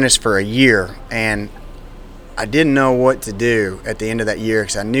did the apprentice for a year, and I didn't know what to do at the end of that year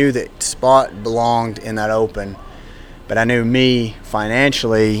because I knew that Spot belonged in that open, but I knew me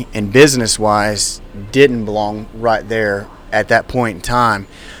financially and business-wise didn't belong right there at that point in time.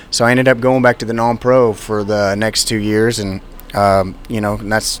 So I ended up going back to the non-pro for the next 2 years, and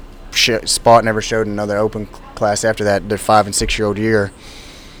and that's Spot never showed another open class after that, their 5- and 6-year-old year.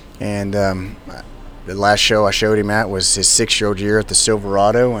 And the last show I showed him at was his 6-year-old year at the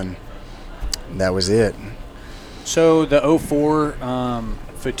Silverado, and that was it. So the 04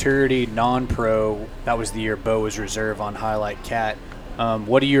 fraternity non-pro, that was the year Bo was reserve on Highlight Cat.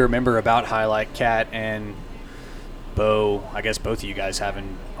 What do you remember about Highlight Cat and Bo? I guess both of you guys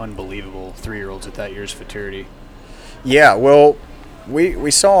having unbelievable 3-year-olds at that year's fraternity. Yeah, well, we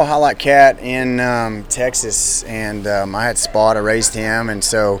saw Highlight Cat in Texas, and I had Spot. I raised him, and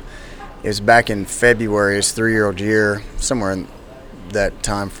so it was back in February, his 3-year-old year, somewhere in that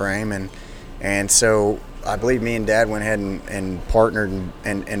time frame, and so I believe me and Dad went ahead and partnered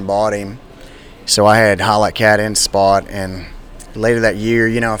and bought him. So I had Highlight Cat and Spot, and later that year,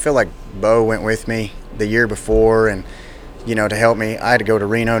 I feel like Bo went with me the year before, and to help me. I had to go to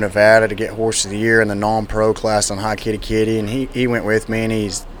Reno, Nevada to get Horse of the Year in the non-pro class on High Kitty Kitty, and he went with me, and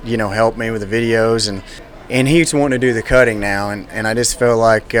he's, helped me with the videos, and he's wanting to do the cutting now, and I just feel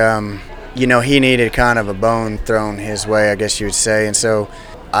like, he needed kind of a bone thrown his way, I guess you would say, and so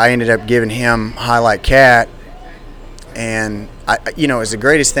I ended up giving him Highlight Cat, and, it was the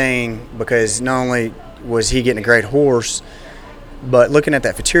greatest thing because not only was he getting a great horse, but looking at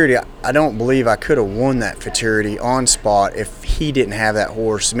that fraternity, I don't believe I could have won that fraternity on Spot if he didn't have that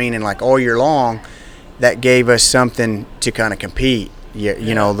horse, meaning like all year long, that gave us something to kind of compete,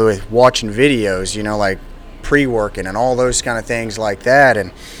 with watching videos, like pre-working and all those kind of things like that.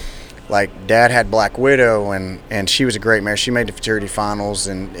 And like Dad had Black Widow, and she was a great mare. She made the fraternity finals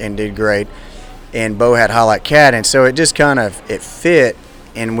and did great. And Bo had Highlight Cat, and so it just kind of, it fit.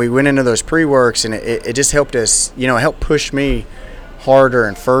 And we went into those pre-works, and it just helped us, it helped push me harder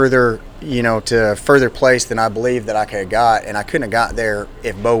and further, to a further place than I believed that I could have got. And I couldn't have got there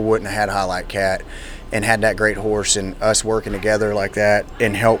if Bo wouldn't have had Highlight Cat and had that great horse, and us working together like that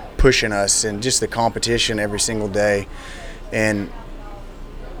and help pushing us, and just the competition every single day, and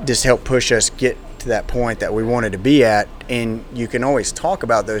just help push us get to that point that we wanted to be at. And you can always talk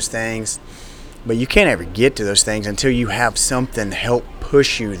about those things, but you can't ever get to those things until you have something help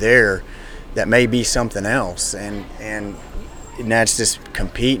push you there that may be something else. And that's just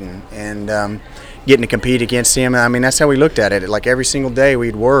competing and getting to compete against him. I mean, that's how we looked at it. Like every single day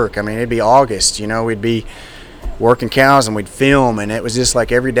we'd work. I mean, it'd be August, we'd be, working cows, and we'd film, and it was just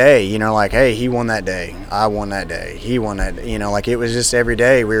like every day, you know, like, hey, he won that day, I won that day, he won that, you know, like it was just every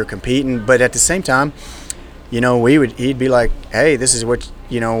day we were competing. But at the same time, you know, he'd be like, hey, this is what,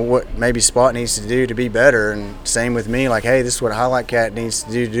 you know, what maybe Spot needs to do to be better, and same with me, like, hey, this is what Highlight Cat needs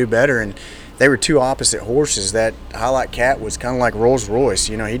to do better. And they were two opposite horses. That Highlight Cat was kind of like Rolls Royce,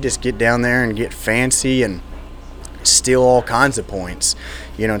 you know, he'd just get down there and get fancy and steal all kinds of points,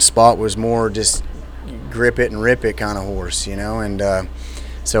 you know, and Spot was more just grip it and rip it kind of horse, you know. And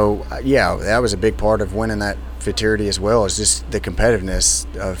so yeah, that was a big part of winning that Futurity as well, is just the competitiveness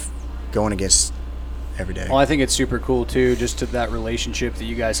of going against every day. Well, I think it's super cool too, just to that relationship that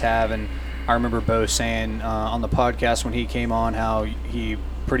you guys have. And I remember Bo saying on the podcast when he came on how he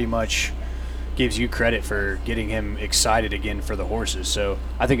pretty much gives you credit for getting him excited again for the horses. So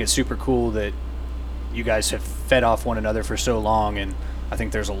I think it's super cool that you guys have fed off one another for so long, and I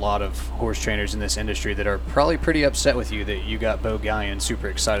think there's a lot of horse trainers in this industry that are probably pretty upset with you that you got Bo Gallion super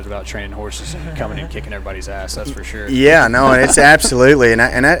excited about training horses and coming and kicking everybody's ass. That's for sure. Yeah, no, it's absolutely, and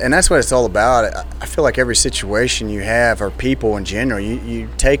that's what it's all about. I feel like every situation you have, or people in general, you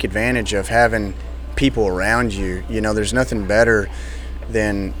take advantage of having people around you. You know, there's nothing better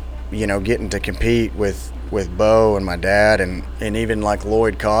than, you know, getting to compete with Bo and my dad, and even like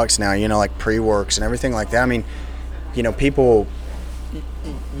Lloyd Cox now, you know, like pre-works and everything like that. I mean, you know, people,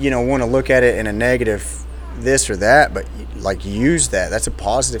 you know, want to look at it in a negative this or that, but like use that. That's a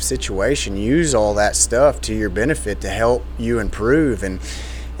positive situation. Use all that stuff to your benefit to help you improve. And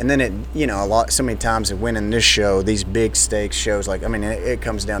then it, you know, so many times of winning this show, these big stakes shows, like, I mean, it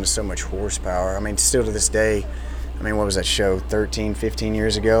comes down to so much horsepower. I mean, still to this day, I mean, what was that show, 13, 15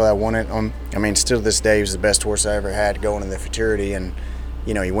 years ago? I won it on, I mean, still to this day, he was the best horse I ever had going in the Futurity, and,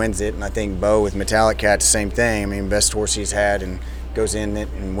 you know, he wins it. And I think Bo with Metallic Cat, the same thing. I mean, best horse he's had, and goes in it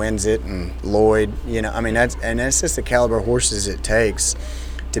and wins it. And Lloyd, you know, I mean, that's just the caliber of horses it takes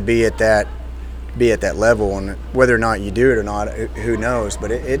to be at that level. And whether or not you do it or not, who knows?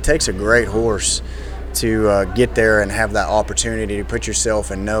 But it takes a great horse to get there and have that opportunity to put yourself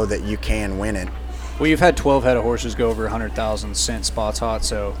and know that you can win it. Well, you've had 12 head of horses go over 100,000 since Spot's hot,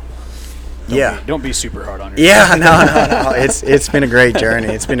 so don't be super hard on yourself. Yeah, no. It's been a great journey.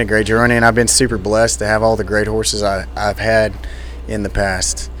 It's been a great journey, and I've been super blessed to have all the great horses I've had in the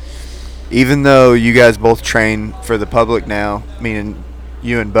past. Even though you guys both train for the public now, meaning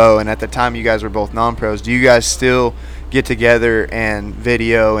you and Bo, and at the time you guys were both non-pros, do you guys still get together and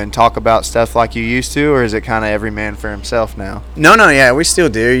video and talk about stuff like you used to, or is it kind of every man for himself now? No, yeah, we still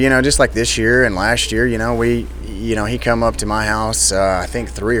do. You know, just like this year and last year, you know, he come up to my house, I think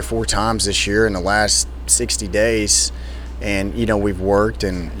 3 or 4 times this year in the last 60 days. And, you know, we've worked,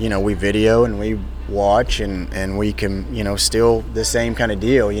 and, you know, we video and we watch, and we can, you know, still the same kind of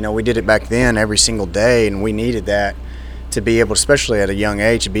deal. You know, we did it back then every single day, and we needed that to be able, especially at a young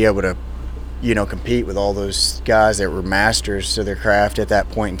age, to be able to, you know, compete with all those guys that were masters to their craft at that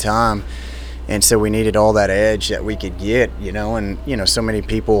point in time. And so we needed all that edge that we could get, you know. And, you know, so many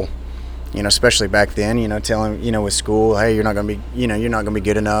people, you know, especially back then, you know, telling, you know, with school, hey, you're not going to be, you know, you're not going to be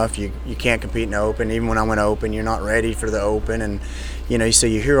good enough. You can't compete in the Open. Even when I went Open, you're not ready for the Open. And, you know, so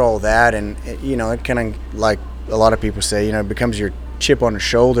you hear all that, and, you know, it kind of, like a lot of people say, you know, it becomes your chip on the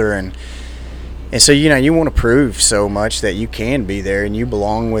shoulder. And so, you know, you want to prove so much that you can be there and you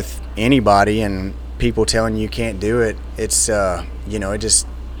belong with anybody, and people telling you can't do it, it's, you know, it just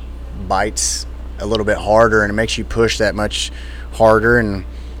bites a little bit harder, and it makes you push that much harder, and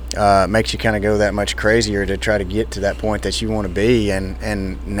makes you kind of go that much crazier to try to get to that point that you want to be.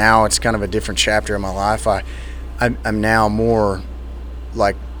 And now it's kind of a different chapter in my life. I'm now more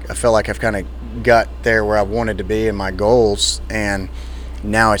like, I feel like I've kind of got there where I wanted to be in my goals, and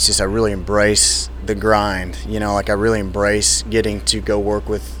now it's just, I really embrace the grind, you know, like I really embrace getting to go work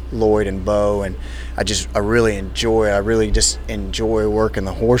with Lloyd and Bo, and I really just enjoy working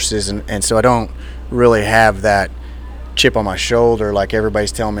the horses, and so I don't really have that chip on my shoulder like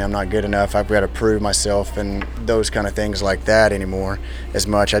everybody's telling me I'm not good enough, I've got to prove myself, and those kind of things like that anymore as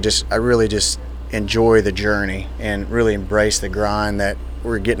much. I really just enjoy the journey and really embrace the grind that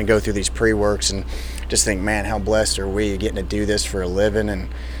we're getting to go through these pre-works, and just think, man, how blessed are we getting to do this for a living, and,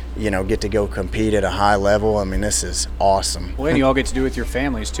 you know, get to go compete at a high level. I mean, this is awesome. Well, and you all get to do it with your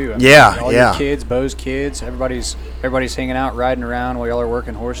families too. I mean, yeah, all your kids, Bo's kids, everybody's hanging out, riding around while y'all are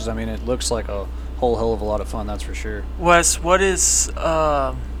working horses. I mean, it looks like a whole hell of a lot of fun, that's for sure. Wes, what is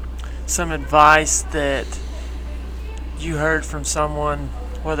some advice that you heard from someone,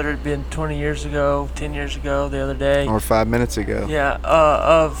 whether it had been 20 years ago, 10 years ago, the other day, Or 5 minutes ago? Yeah,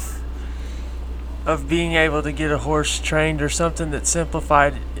 of being able to get a horse trained, or something that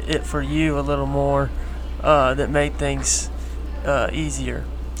simplified it for you a little more, that made things easier?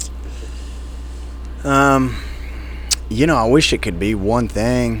 I wish it could be one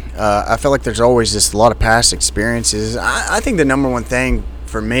thing. I feel like there's always just a lot of past experiences. I think the number one thing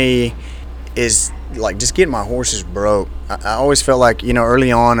for me is like just getting my horses broke. I always felt like,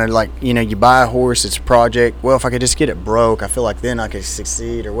 early on, you buy a horse, it's a project. Well, if I could just get it broke, I feel like then I could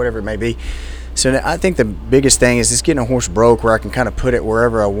succeed or whatever it may be. So I think the biggest thing is just getting a horse broke where I can kind of put it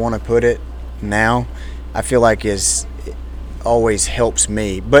wherever I want to put it now. I feel like it always helps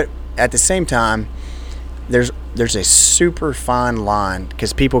me. But at the same time, there's a super fine line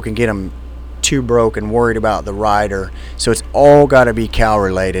because people can get them too broke and worried about the rider. So it's all got to be cow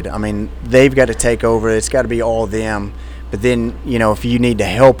related. I mean, they've got to take over. It's got to be all them. But then, if you need to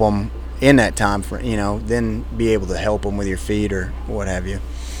help them in that time, then be able to help them with your feed or what have you.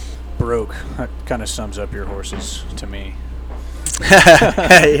 Broke. That kind of sums up your horses to me.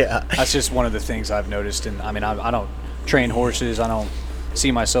 Yeah. That's just one of the things I've noticed. And I don't train horses. I don't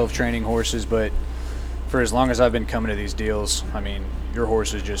see myself training horses, but for as long as I've been coming to these deals, your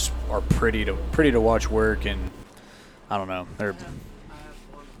horses just are pretty to watch work, and I don't know, they're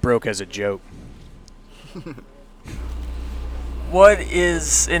broke as a joke. What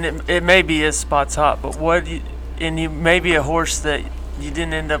is, and it may be a spot top, but you maybe a horse that you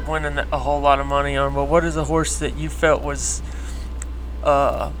didn't end up winning a whole lot of money on, but what is a horse that you felt was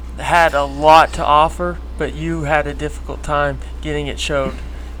had a lot to offer, but you had a difficult time getting it showed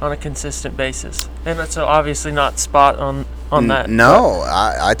on a consistent basis? And it's obviously not Spot on that. No,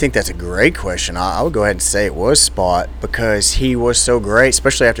 I think that's a great question. I would go ahead and say it was Spot because he was so great,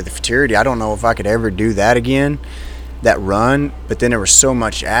 especially after the futurity. I don't know if I could ever do that again, that run, but then there was so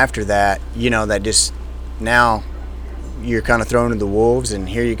much after that, that just now you're kind of thrown to the wolves, and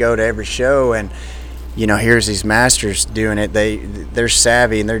here you go to every show, and here's these masters doing it. They're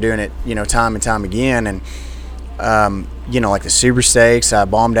savvy, and they're doing it time and time again. And like the Super Stakes, I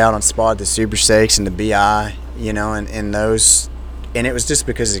bombed out on Spot the Super Stakes and the BI, and those, and it was just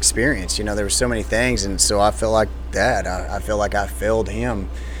because of experience. There were so many things, and so I feel like that. I feel like I failed him.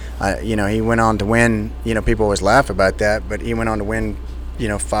 He went on to win. People always laugh about that, but he went on to win,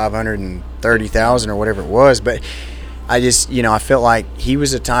 $530,000 or whatever it was. But I just, I felt like he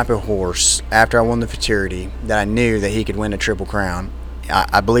was a type of horse after I won the futurity that I knew that he could win a Triple Crown.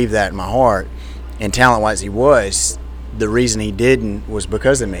 I believe that in my heart. And talent-wise, he was. The reason he didn't was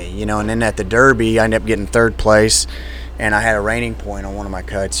because of me, And then at the Derby, I ended up getting third place, and I had a reining point on one of my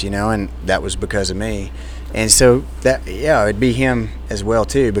cuts, and that was because of me. And so it'd be him as well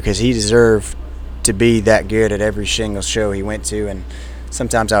too, because he deserved to be that good at every single show he went to. And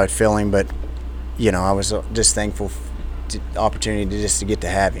sometimes I would feel him, but I was just thankful to the opportunity to get to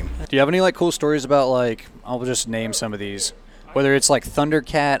have him. Do you have any cool stories about I'll just name some of these? Whether it's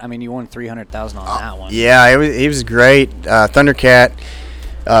Thundercat, you won $300,000 on that one. Yeah, he was great. Thundercat,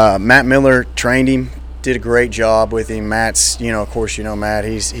 Matt Miller trained him, did a great job with him. Matt's, of course, Matt.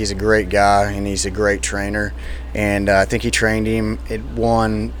 He's a great guy, and he's a great trainer. And I think he trained him. It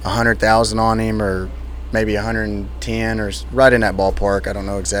won $100,000 on him, or maybe 110, or right in that ballpark. I don't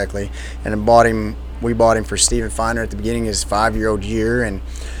know exactly. And we bought him for Stephen Feiner at the beginning of his 5-year-old year, and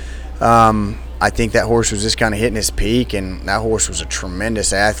I think that horse was just kind of hitting his peak, and that horse was a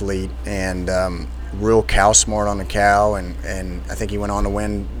tremendous athlete and real cow smart on the cow, and I think he went on to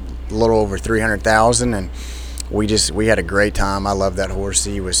win a little over $300,000, and we had a great time. I love that horse.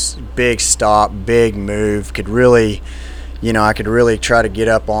 He was big stop, big move, could really, I could really try to get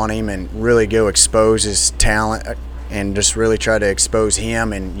up on him and really go expose his talent and just really try to expose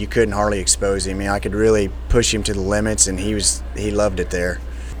him, and you couldn't hardly expose him. I could really push him to the limits, and he loved it there.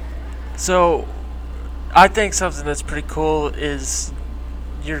 So I think something that's pretty cool is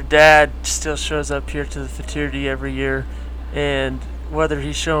your dad still shows up here to the Futurity every year, and whether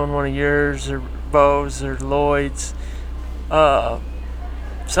he's showing one of yours or Bo's or Lloyd's,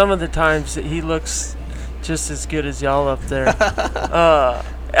 some of the times he looks just as good as y'all up there.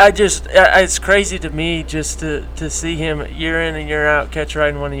 It's crazy to me just to see him year in and year out catch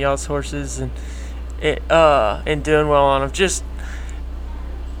riding one of y'all's horses and doing well on them. Just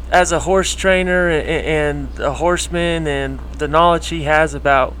as a horse trainer and a horseman, and the knowledge he has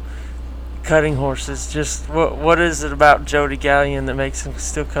about cutting horses, just what is it about Jody Gallion that makes him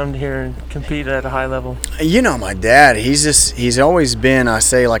still come here and compete at a high level? My dad, he's always been, I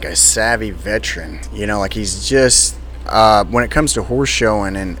say, like a savvy veteran. He's just when it comes to horse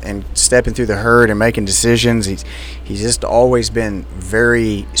showing and stepping through the herd and making decisions, he's just always been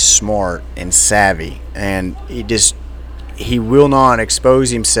very smart and savvy, and he will not expose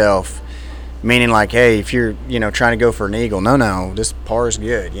himself meaning like, hey, if you're, trying to go for an eagle, no, this par is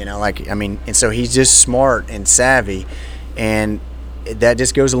good, and so he's just smart and savvy, and that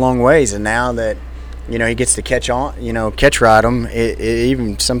just goes a long ways. And now that, he gets to catch ride them, it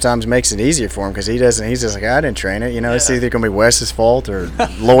even sometimes makes it easier for him, because he's just like, I didn't train it, it's either going to be Wes's fault or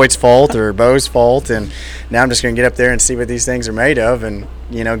Lloyd's fault or Bo's fault, and now I'm just going to get up there and see what these things are made of and,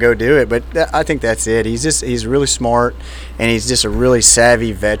 go do it. But I think that's it. He's really smart, and he's just a really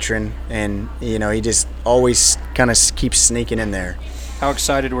savvy veteran, and, he just always kind of keeps sneaking in there. How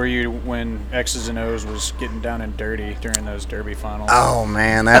excited were you when X's and O's was getting down and dirty during those Derby finals? Oh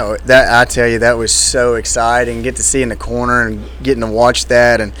man, that I tell you, that was so exciting. Get to see in the corner and getting to watch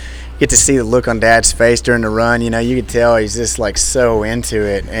that, and get to see the look on Dad's face during the run. You could tell he's just like so into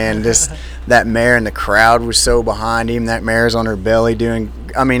it, and just that mare in the crowd was so behind him. That mare's on her belly doing.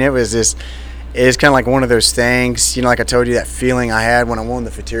 I mean, it was kind of like one of those things. Like I told you, that feeling I had when I won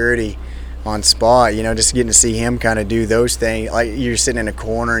the Futurity on spot, just getting to see him kind of do those things, like you're sitting in a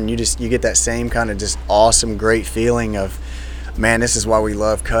corner and you get that same kind of just awesome, great feeling of, man, this is why we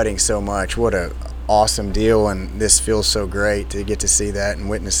love cutting so much. What a awesome deal, and this feels so great to get to see that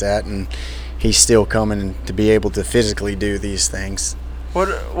and witness that, and he's still coming to be able to physically do these things.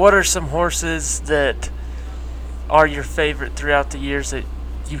 What are some horses that are your favorite throughout the years that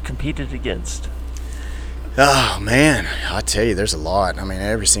you competed against? Oh man, I tell you, there's a lot. I mean,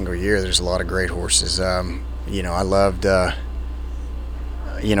 every single year there's a lot of great horses. I loved, of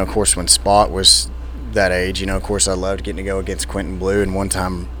course, when Spot was that age. Of course, I loved getting to go against Quentin Blue and one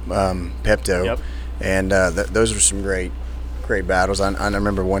time Pepto. Yep. And those were some great battles. I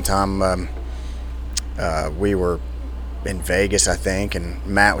remember one time we were in Vegas, I think, and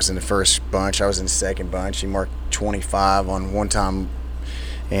Matt was in the first bunch. I was in the second bunch. He marked 25 on one time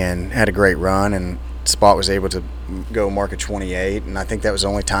and had a great run, and Spot was able to go mark a 28, and I think that was the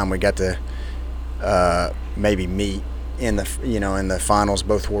only time we got to maybe meet in the finals.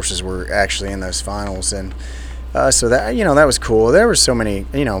 Both horses were actually in those finals, and so that that was cool. There were so many,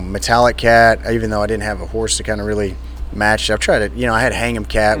 Metallic Cat. Even though I didn't have a horse to kind of really match, I've tried to, I had Hang'em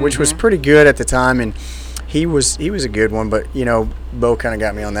Cat, which was pretty good at the time, and he was a good one. But Bo kind of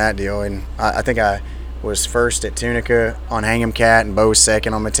got me on that deal, and I think I was first at Tunica on Hang'em Cat, and Bo was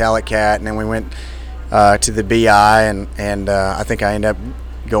second on Metallic Cat, and then we went to the BI, and I think I ended up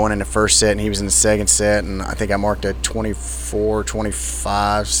going in the first set, and he was in the second set, and I think I marked a 24,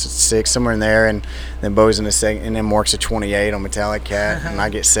 25, 6, somewhere in there, and then Bo's in the second, and then marks a 28 on Metallic Cat, and I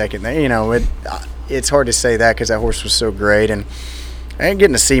get second. It's hard to say that because that horse was so great, and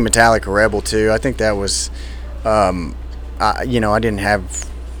getting to see Metallic Rebel too. I think that was, I didn't have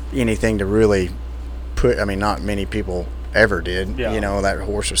anything to really put. I mean, not many people ever did. Yeah. That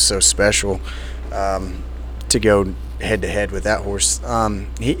horse was so special. To go head-to-head with that horse.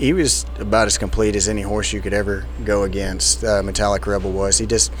 He was about as complete as any horse you could ever go against. Metallic Rebel was. He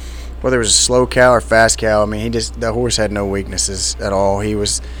just, whether it was a slow cow or fast cow, I mean, the horse had no weaknesses at all. He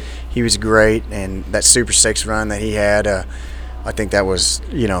was great, and that Super 6 run that he had, I think that was,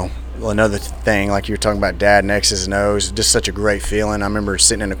 another thing, like you were talking about Dad and X's and O's, just such a great feeling. I remember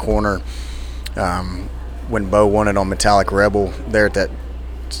sitting in the corner when Bo won it on Metallic Rebel there at that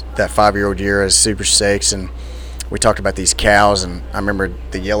 5-year-old year as Super 6, and we talked about these cows, and I remember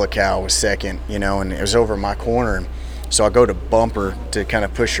the yellow cow was second, and it was over my corner, and so I go to bump her to kind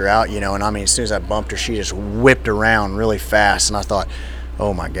of push her out, and I mean, as soon as I bumped her, she just whipped around really fast, and I thought,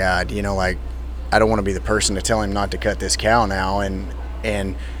 oh my God, like, I don't want to be the person to tell him not to cut this cow now,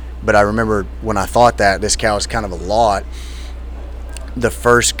 but I remember when I thought that this cow was kind of a lot, the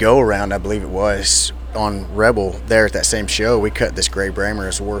first go around, I believe it was, on Rebel there at that same show, we cut this Gray Bramer,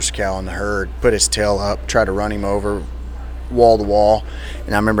 his worst cow in the herd, put his tail up, tried to run him over wall to wall,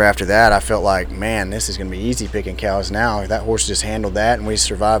 and I remember after that I felt like, man, this is going to be easy picking cows now. That horse just handled that, and we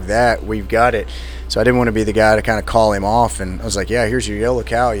survived that. We've got it. So I didn't want to be the guy to kind of call him off, and I was like, yeah, here's your yellow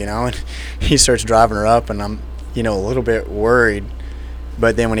cow, and he starts driving her up, and I'm a little bit worried,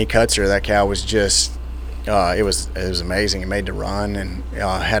 but then when he cuts her, that cow was just it was amazing. It made the run, and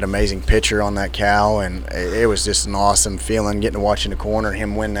had amazing picture on that cow, and it was just an awesome feeling getting to watch in the corner,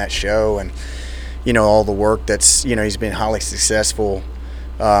 him win that show, and all the work that's he's been highly successful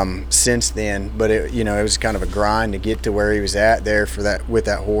since then. But it was kind of a grind to get to where he was at there for that with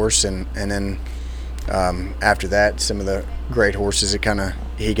that horse, and then after that, some of the great horses that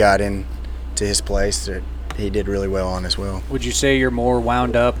he got in to his place that he did really well on as well. Would you say you're more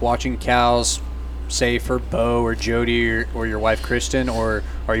wound up watching cows, say for Bo or Jody or your wife Kristen, or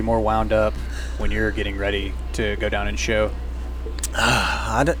are you more wound up when you're getting ready to go down and show?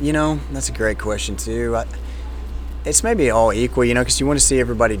 That's a great question too. it's maybe all equal, because you want to see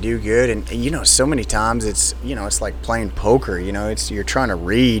everybody do good, and so many times it's it's like playing poker. You're trying to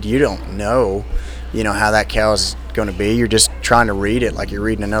read. You don't know, how that cow's going to be. You're just trying to read it like you're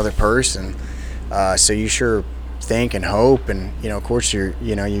reading another person. So you sure think and hope, and of course your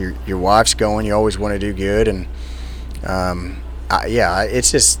wife's going. You always want to do good, and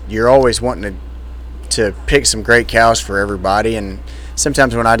it's just you're always wanting to pick some great cows for everybody. And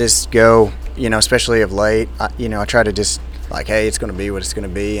sometimes when I just go, especially of late, I try to just like, hey, it's going to be what it's going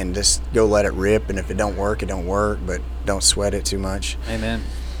to be, and just go let it rip. And if it don't work, it don't work, but don't sweat it too much. Amen.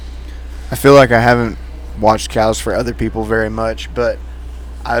 I feel like I haven't watched cows for other people very much, but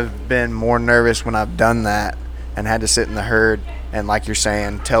I've been more nervous when I've done that and had to sit in the herd and, like you're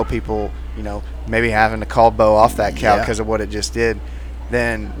saying, tell people, maybe having to call Bo off that cow because of what it just did,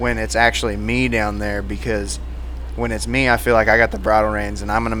 than when it's actually me down there. Because when it's me, I feel like I got the bridle reins and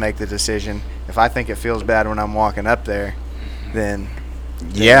I'm going to make the decision. If I think it feels bad when I'm walking up there, then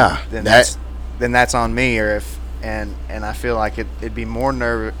that's on me. Or if and I feel like it'd be more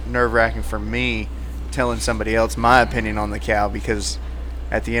nerve-wracking for me telling somebody else my opinion on the cow, because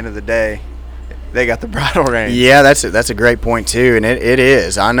at the end of the day, they got the bridle reins. Yeah, that's a great point too, and it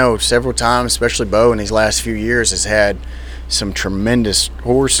is. I know several times, especially Bo in these last few years has had some tremendous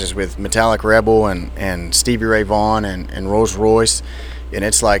horses with Metallic Rebel and Stevie Ray Vaughan and Rolls Royce, and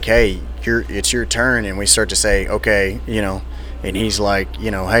it's like, hey, it's your turn, and we start to say, okay, and he's like,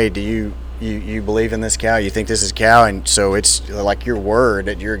 hey, do you believe in this cow? You think this is cow? And so it's like your word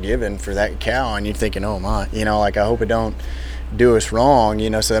that you're given for that cow, and you're thinking, oh my, like I hope it don't do us wrong,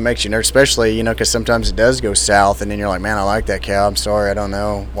 so that makes you nervous, especially, because sometimes it does go south, and then you're like, man, I like that cow. I'm sorry, I don't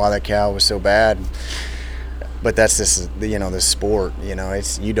know why that cow was so bad. But that's just, the sport,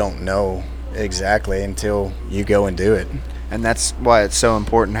 it's, you don't know exactly until you go and do it. And that's why it's so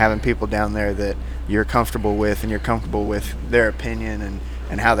important having people down there that you're comfortable with, and you're comfortable with their opinion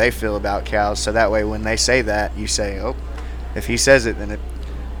and how they feel about cows. So that way when they say that, you say, oh, if he says it, then it,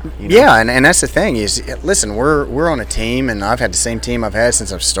 Yeah, and that's the thing is, listen, we're on a team, and I've had the same team I've had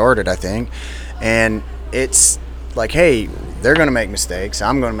since I've started, I think. And it's like, hey, they're going to make mistakes.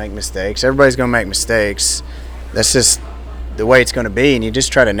 I'm going to make mistakes. Everybody's going to make mistakes. That's just the way it's going to be, and you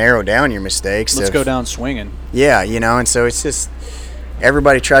just try to narrow down your mistakes. Let's go down swinging. Yeah, and so it's just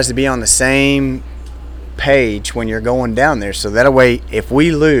everybody tries to be on the same page when you're going down there, so that way if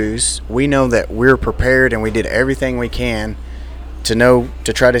we lose, we know that we're prepared and we did everything we can to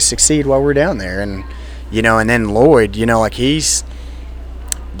try to succeed while we're down there. And and then Lloyd, like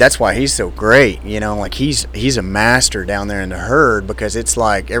that's why he's so great, like he's a master down there in the herd, because it's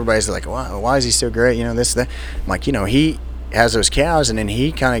like everybody's like, why is he so great, this, that. I'm like, he has those cows, and then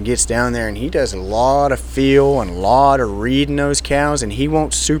he kind of gets down there and he does a lot of feel and a lot of reading those cows, and he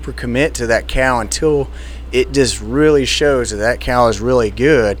won't super commit to that cow until it just really shows that cow is really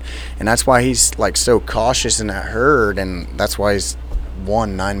good. And that's why he's like so cautious in that herd, and that's why he's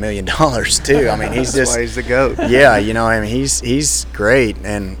won $9 million too. I mean, he's that's why he's the GOAT. Yeah, he's great.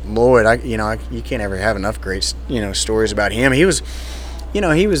 And Lloyd, you can't ever have enough great stories about him. He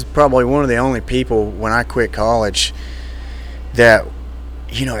was probably one of the only people when I quit college that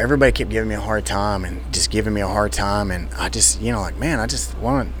everybody kept giving me a hard time and just giving me a hard time, and I just like, man, I just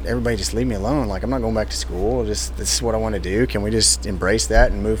want everybody to just leave me alone. Like, I'm not going back to school. This is what I want to do. Can we just embrace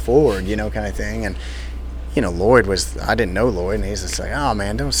that and move forward, kind of thing. And Lloyd I didn't know Lloyd, and he's just like, oh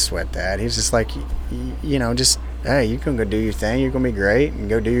man, don't sweat that. He's just like, just, hey, you can go do your thing. You're gonna be great, and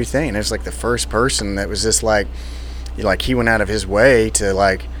go do your thing. And it's like the first person that was just like he went out of his way to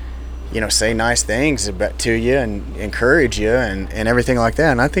like, say nice things to you and encourage you and everything like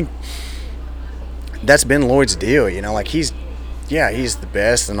that. And I think that's been Lloyd's deal, like he's the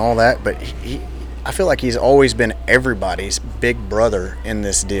best and all that, but I feel like he's always been everybody's big brother in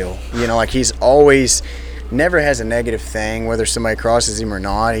this deal. Like he's always never has a negative thing, whether somebody crosses him or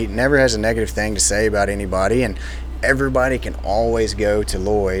not. He never has a negative thing to say about anybody, and everybody can always go to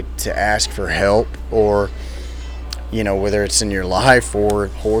Lloyd to ask for help, or whether it's in your life or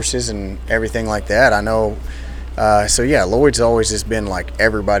horses and everything like that. I know. So yeah, Lloyd's always just been like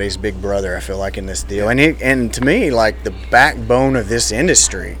everybody's big brother, I feel like, in this deal. And to me, like the backbone of this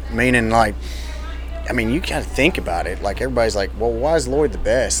industry, meaning like, I mean, you gotta think about it. Like everybody's like, well, why is Lloyd the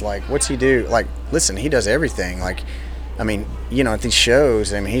best? Like, what's he do? Like, listen, he does everything. Like, I mean, at these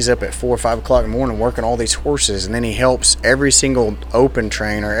shows, I mean, he's up at 4 or 5 o'clock in the morning working all these horses, and then he helps every single open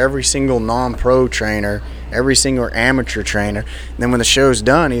trainer, every single non-pro trainer every single amateur trainer. And then when the show's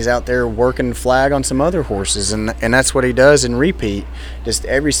done, he's out there working flag on some other horses, and that's what he does in repeat, just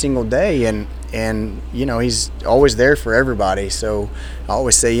every single day. And you know, he's always there for everybody. So I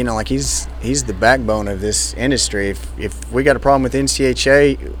always say, you know, like he's the backbone of this industry. If we got a problem with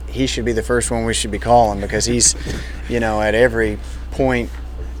NCHA, he should be the first one we should be calling, because he's, you know, at every point.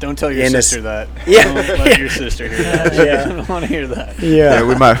 Don't tell your sister that. Yeah. Don't let your sister hear that. Yeah. I don't want to hear that. Yeah,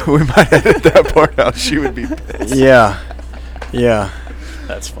 we might edit that part out. She would be pissed. Yeah.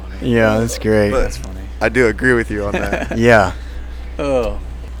 That's funny. Yeah, that's great. But That's funny. I do agree with you on that. Yeah. Oh.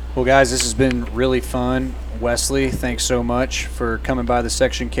 Well, guys, this has been really fun. Wesley, thanks so much for coming by the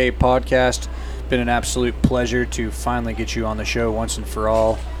Section K podcast. Been an absolute pleasure to finally get you on the show once and for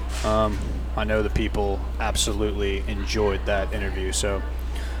all. I know the people absolutely enjoyed that interview. So,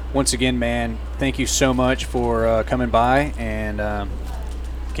 once again, man, thank you so much for coming by, and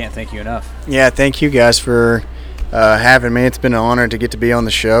can't thank you enough. Yeah, thank you guys for having me. It's been an honor to get to be on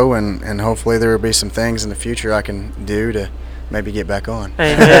the show, and hopefully there will be some things in the future I can do to maybe get back on.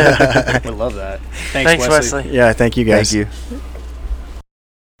 Amen. Would love that. Thanks, Wesley. Yeah, thank you guys. Thank you.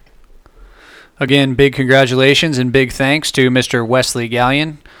 Again, big congratulations and big thanks to Mr. Wesley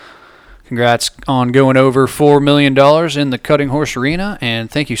Gallion. Congrats on going over $4 million in the Cutting Horse Arena,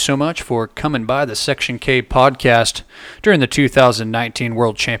 and thank you so much for coming by the Section K podcast during the 2019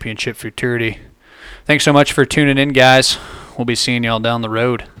 World Championship Futurity. Thanks so much for tuning in, guys. We'll be seeing y'all down the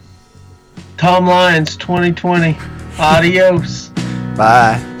road. Tom Lyons 2020. Adios.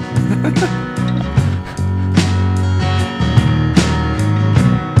 Bye.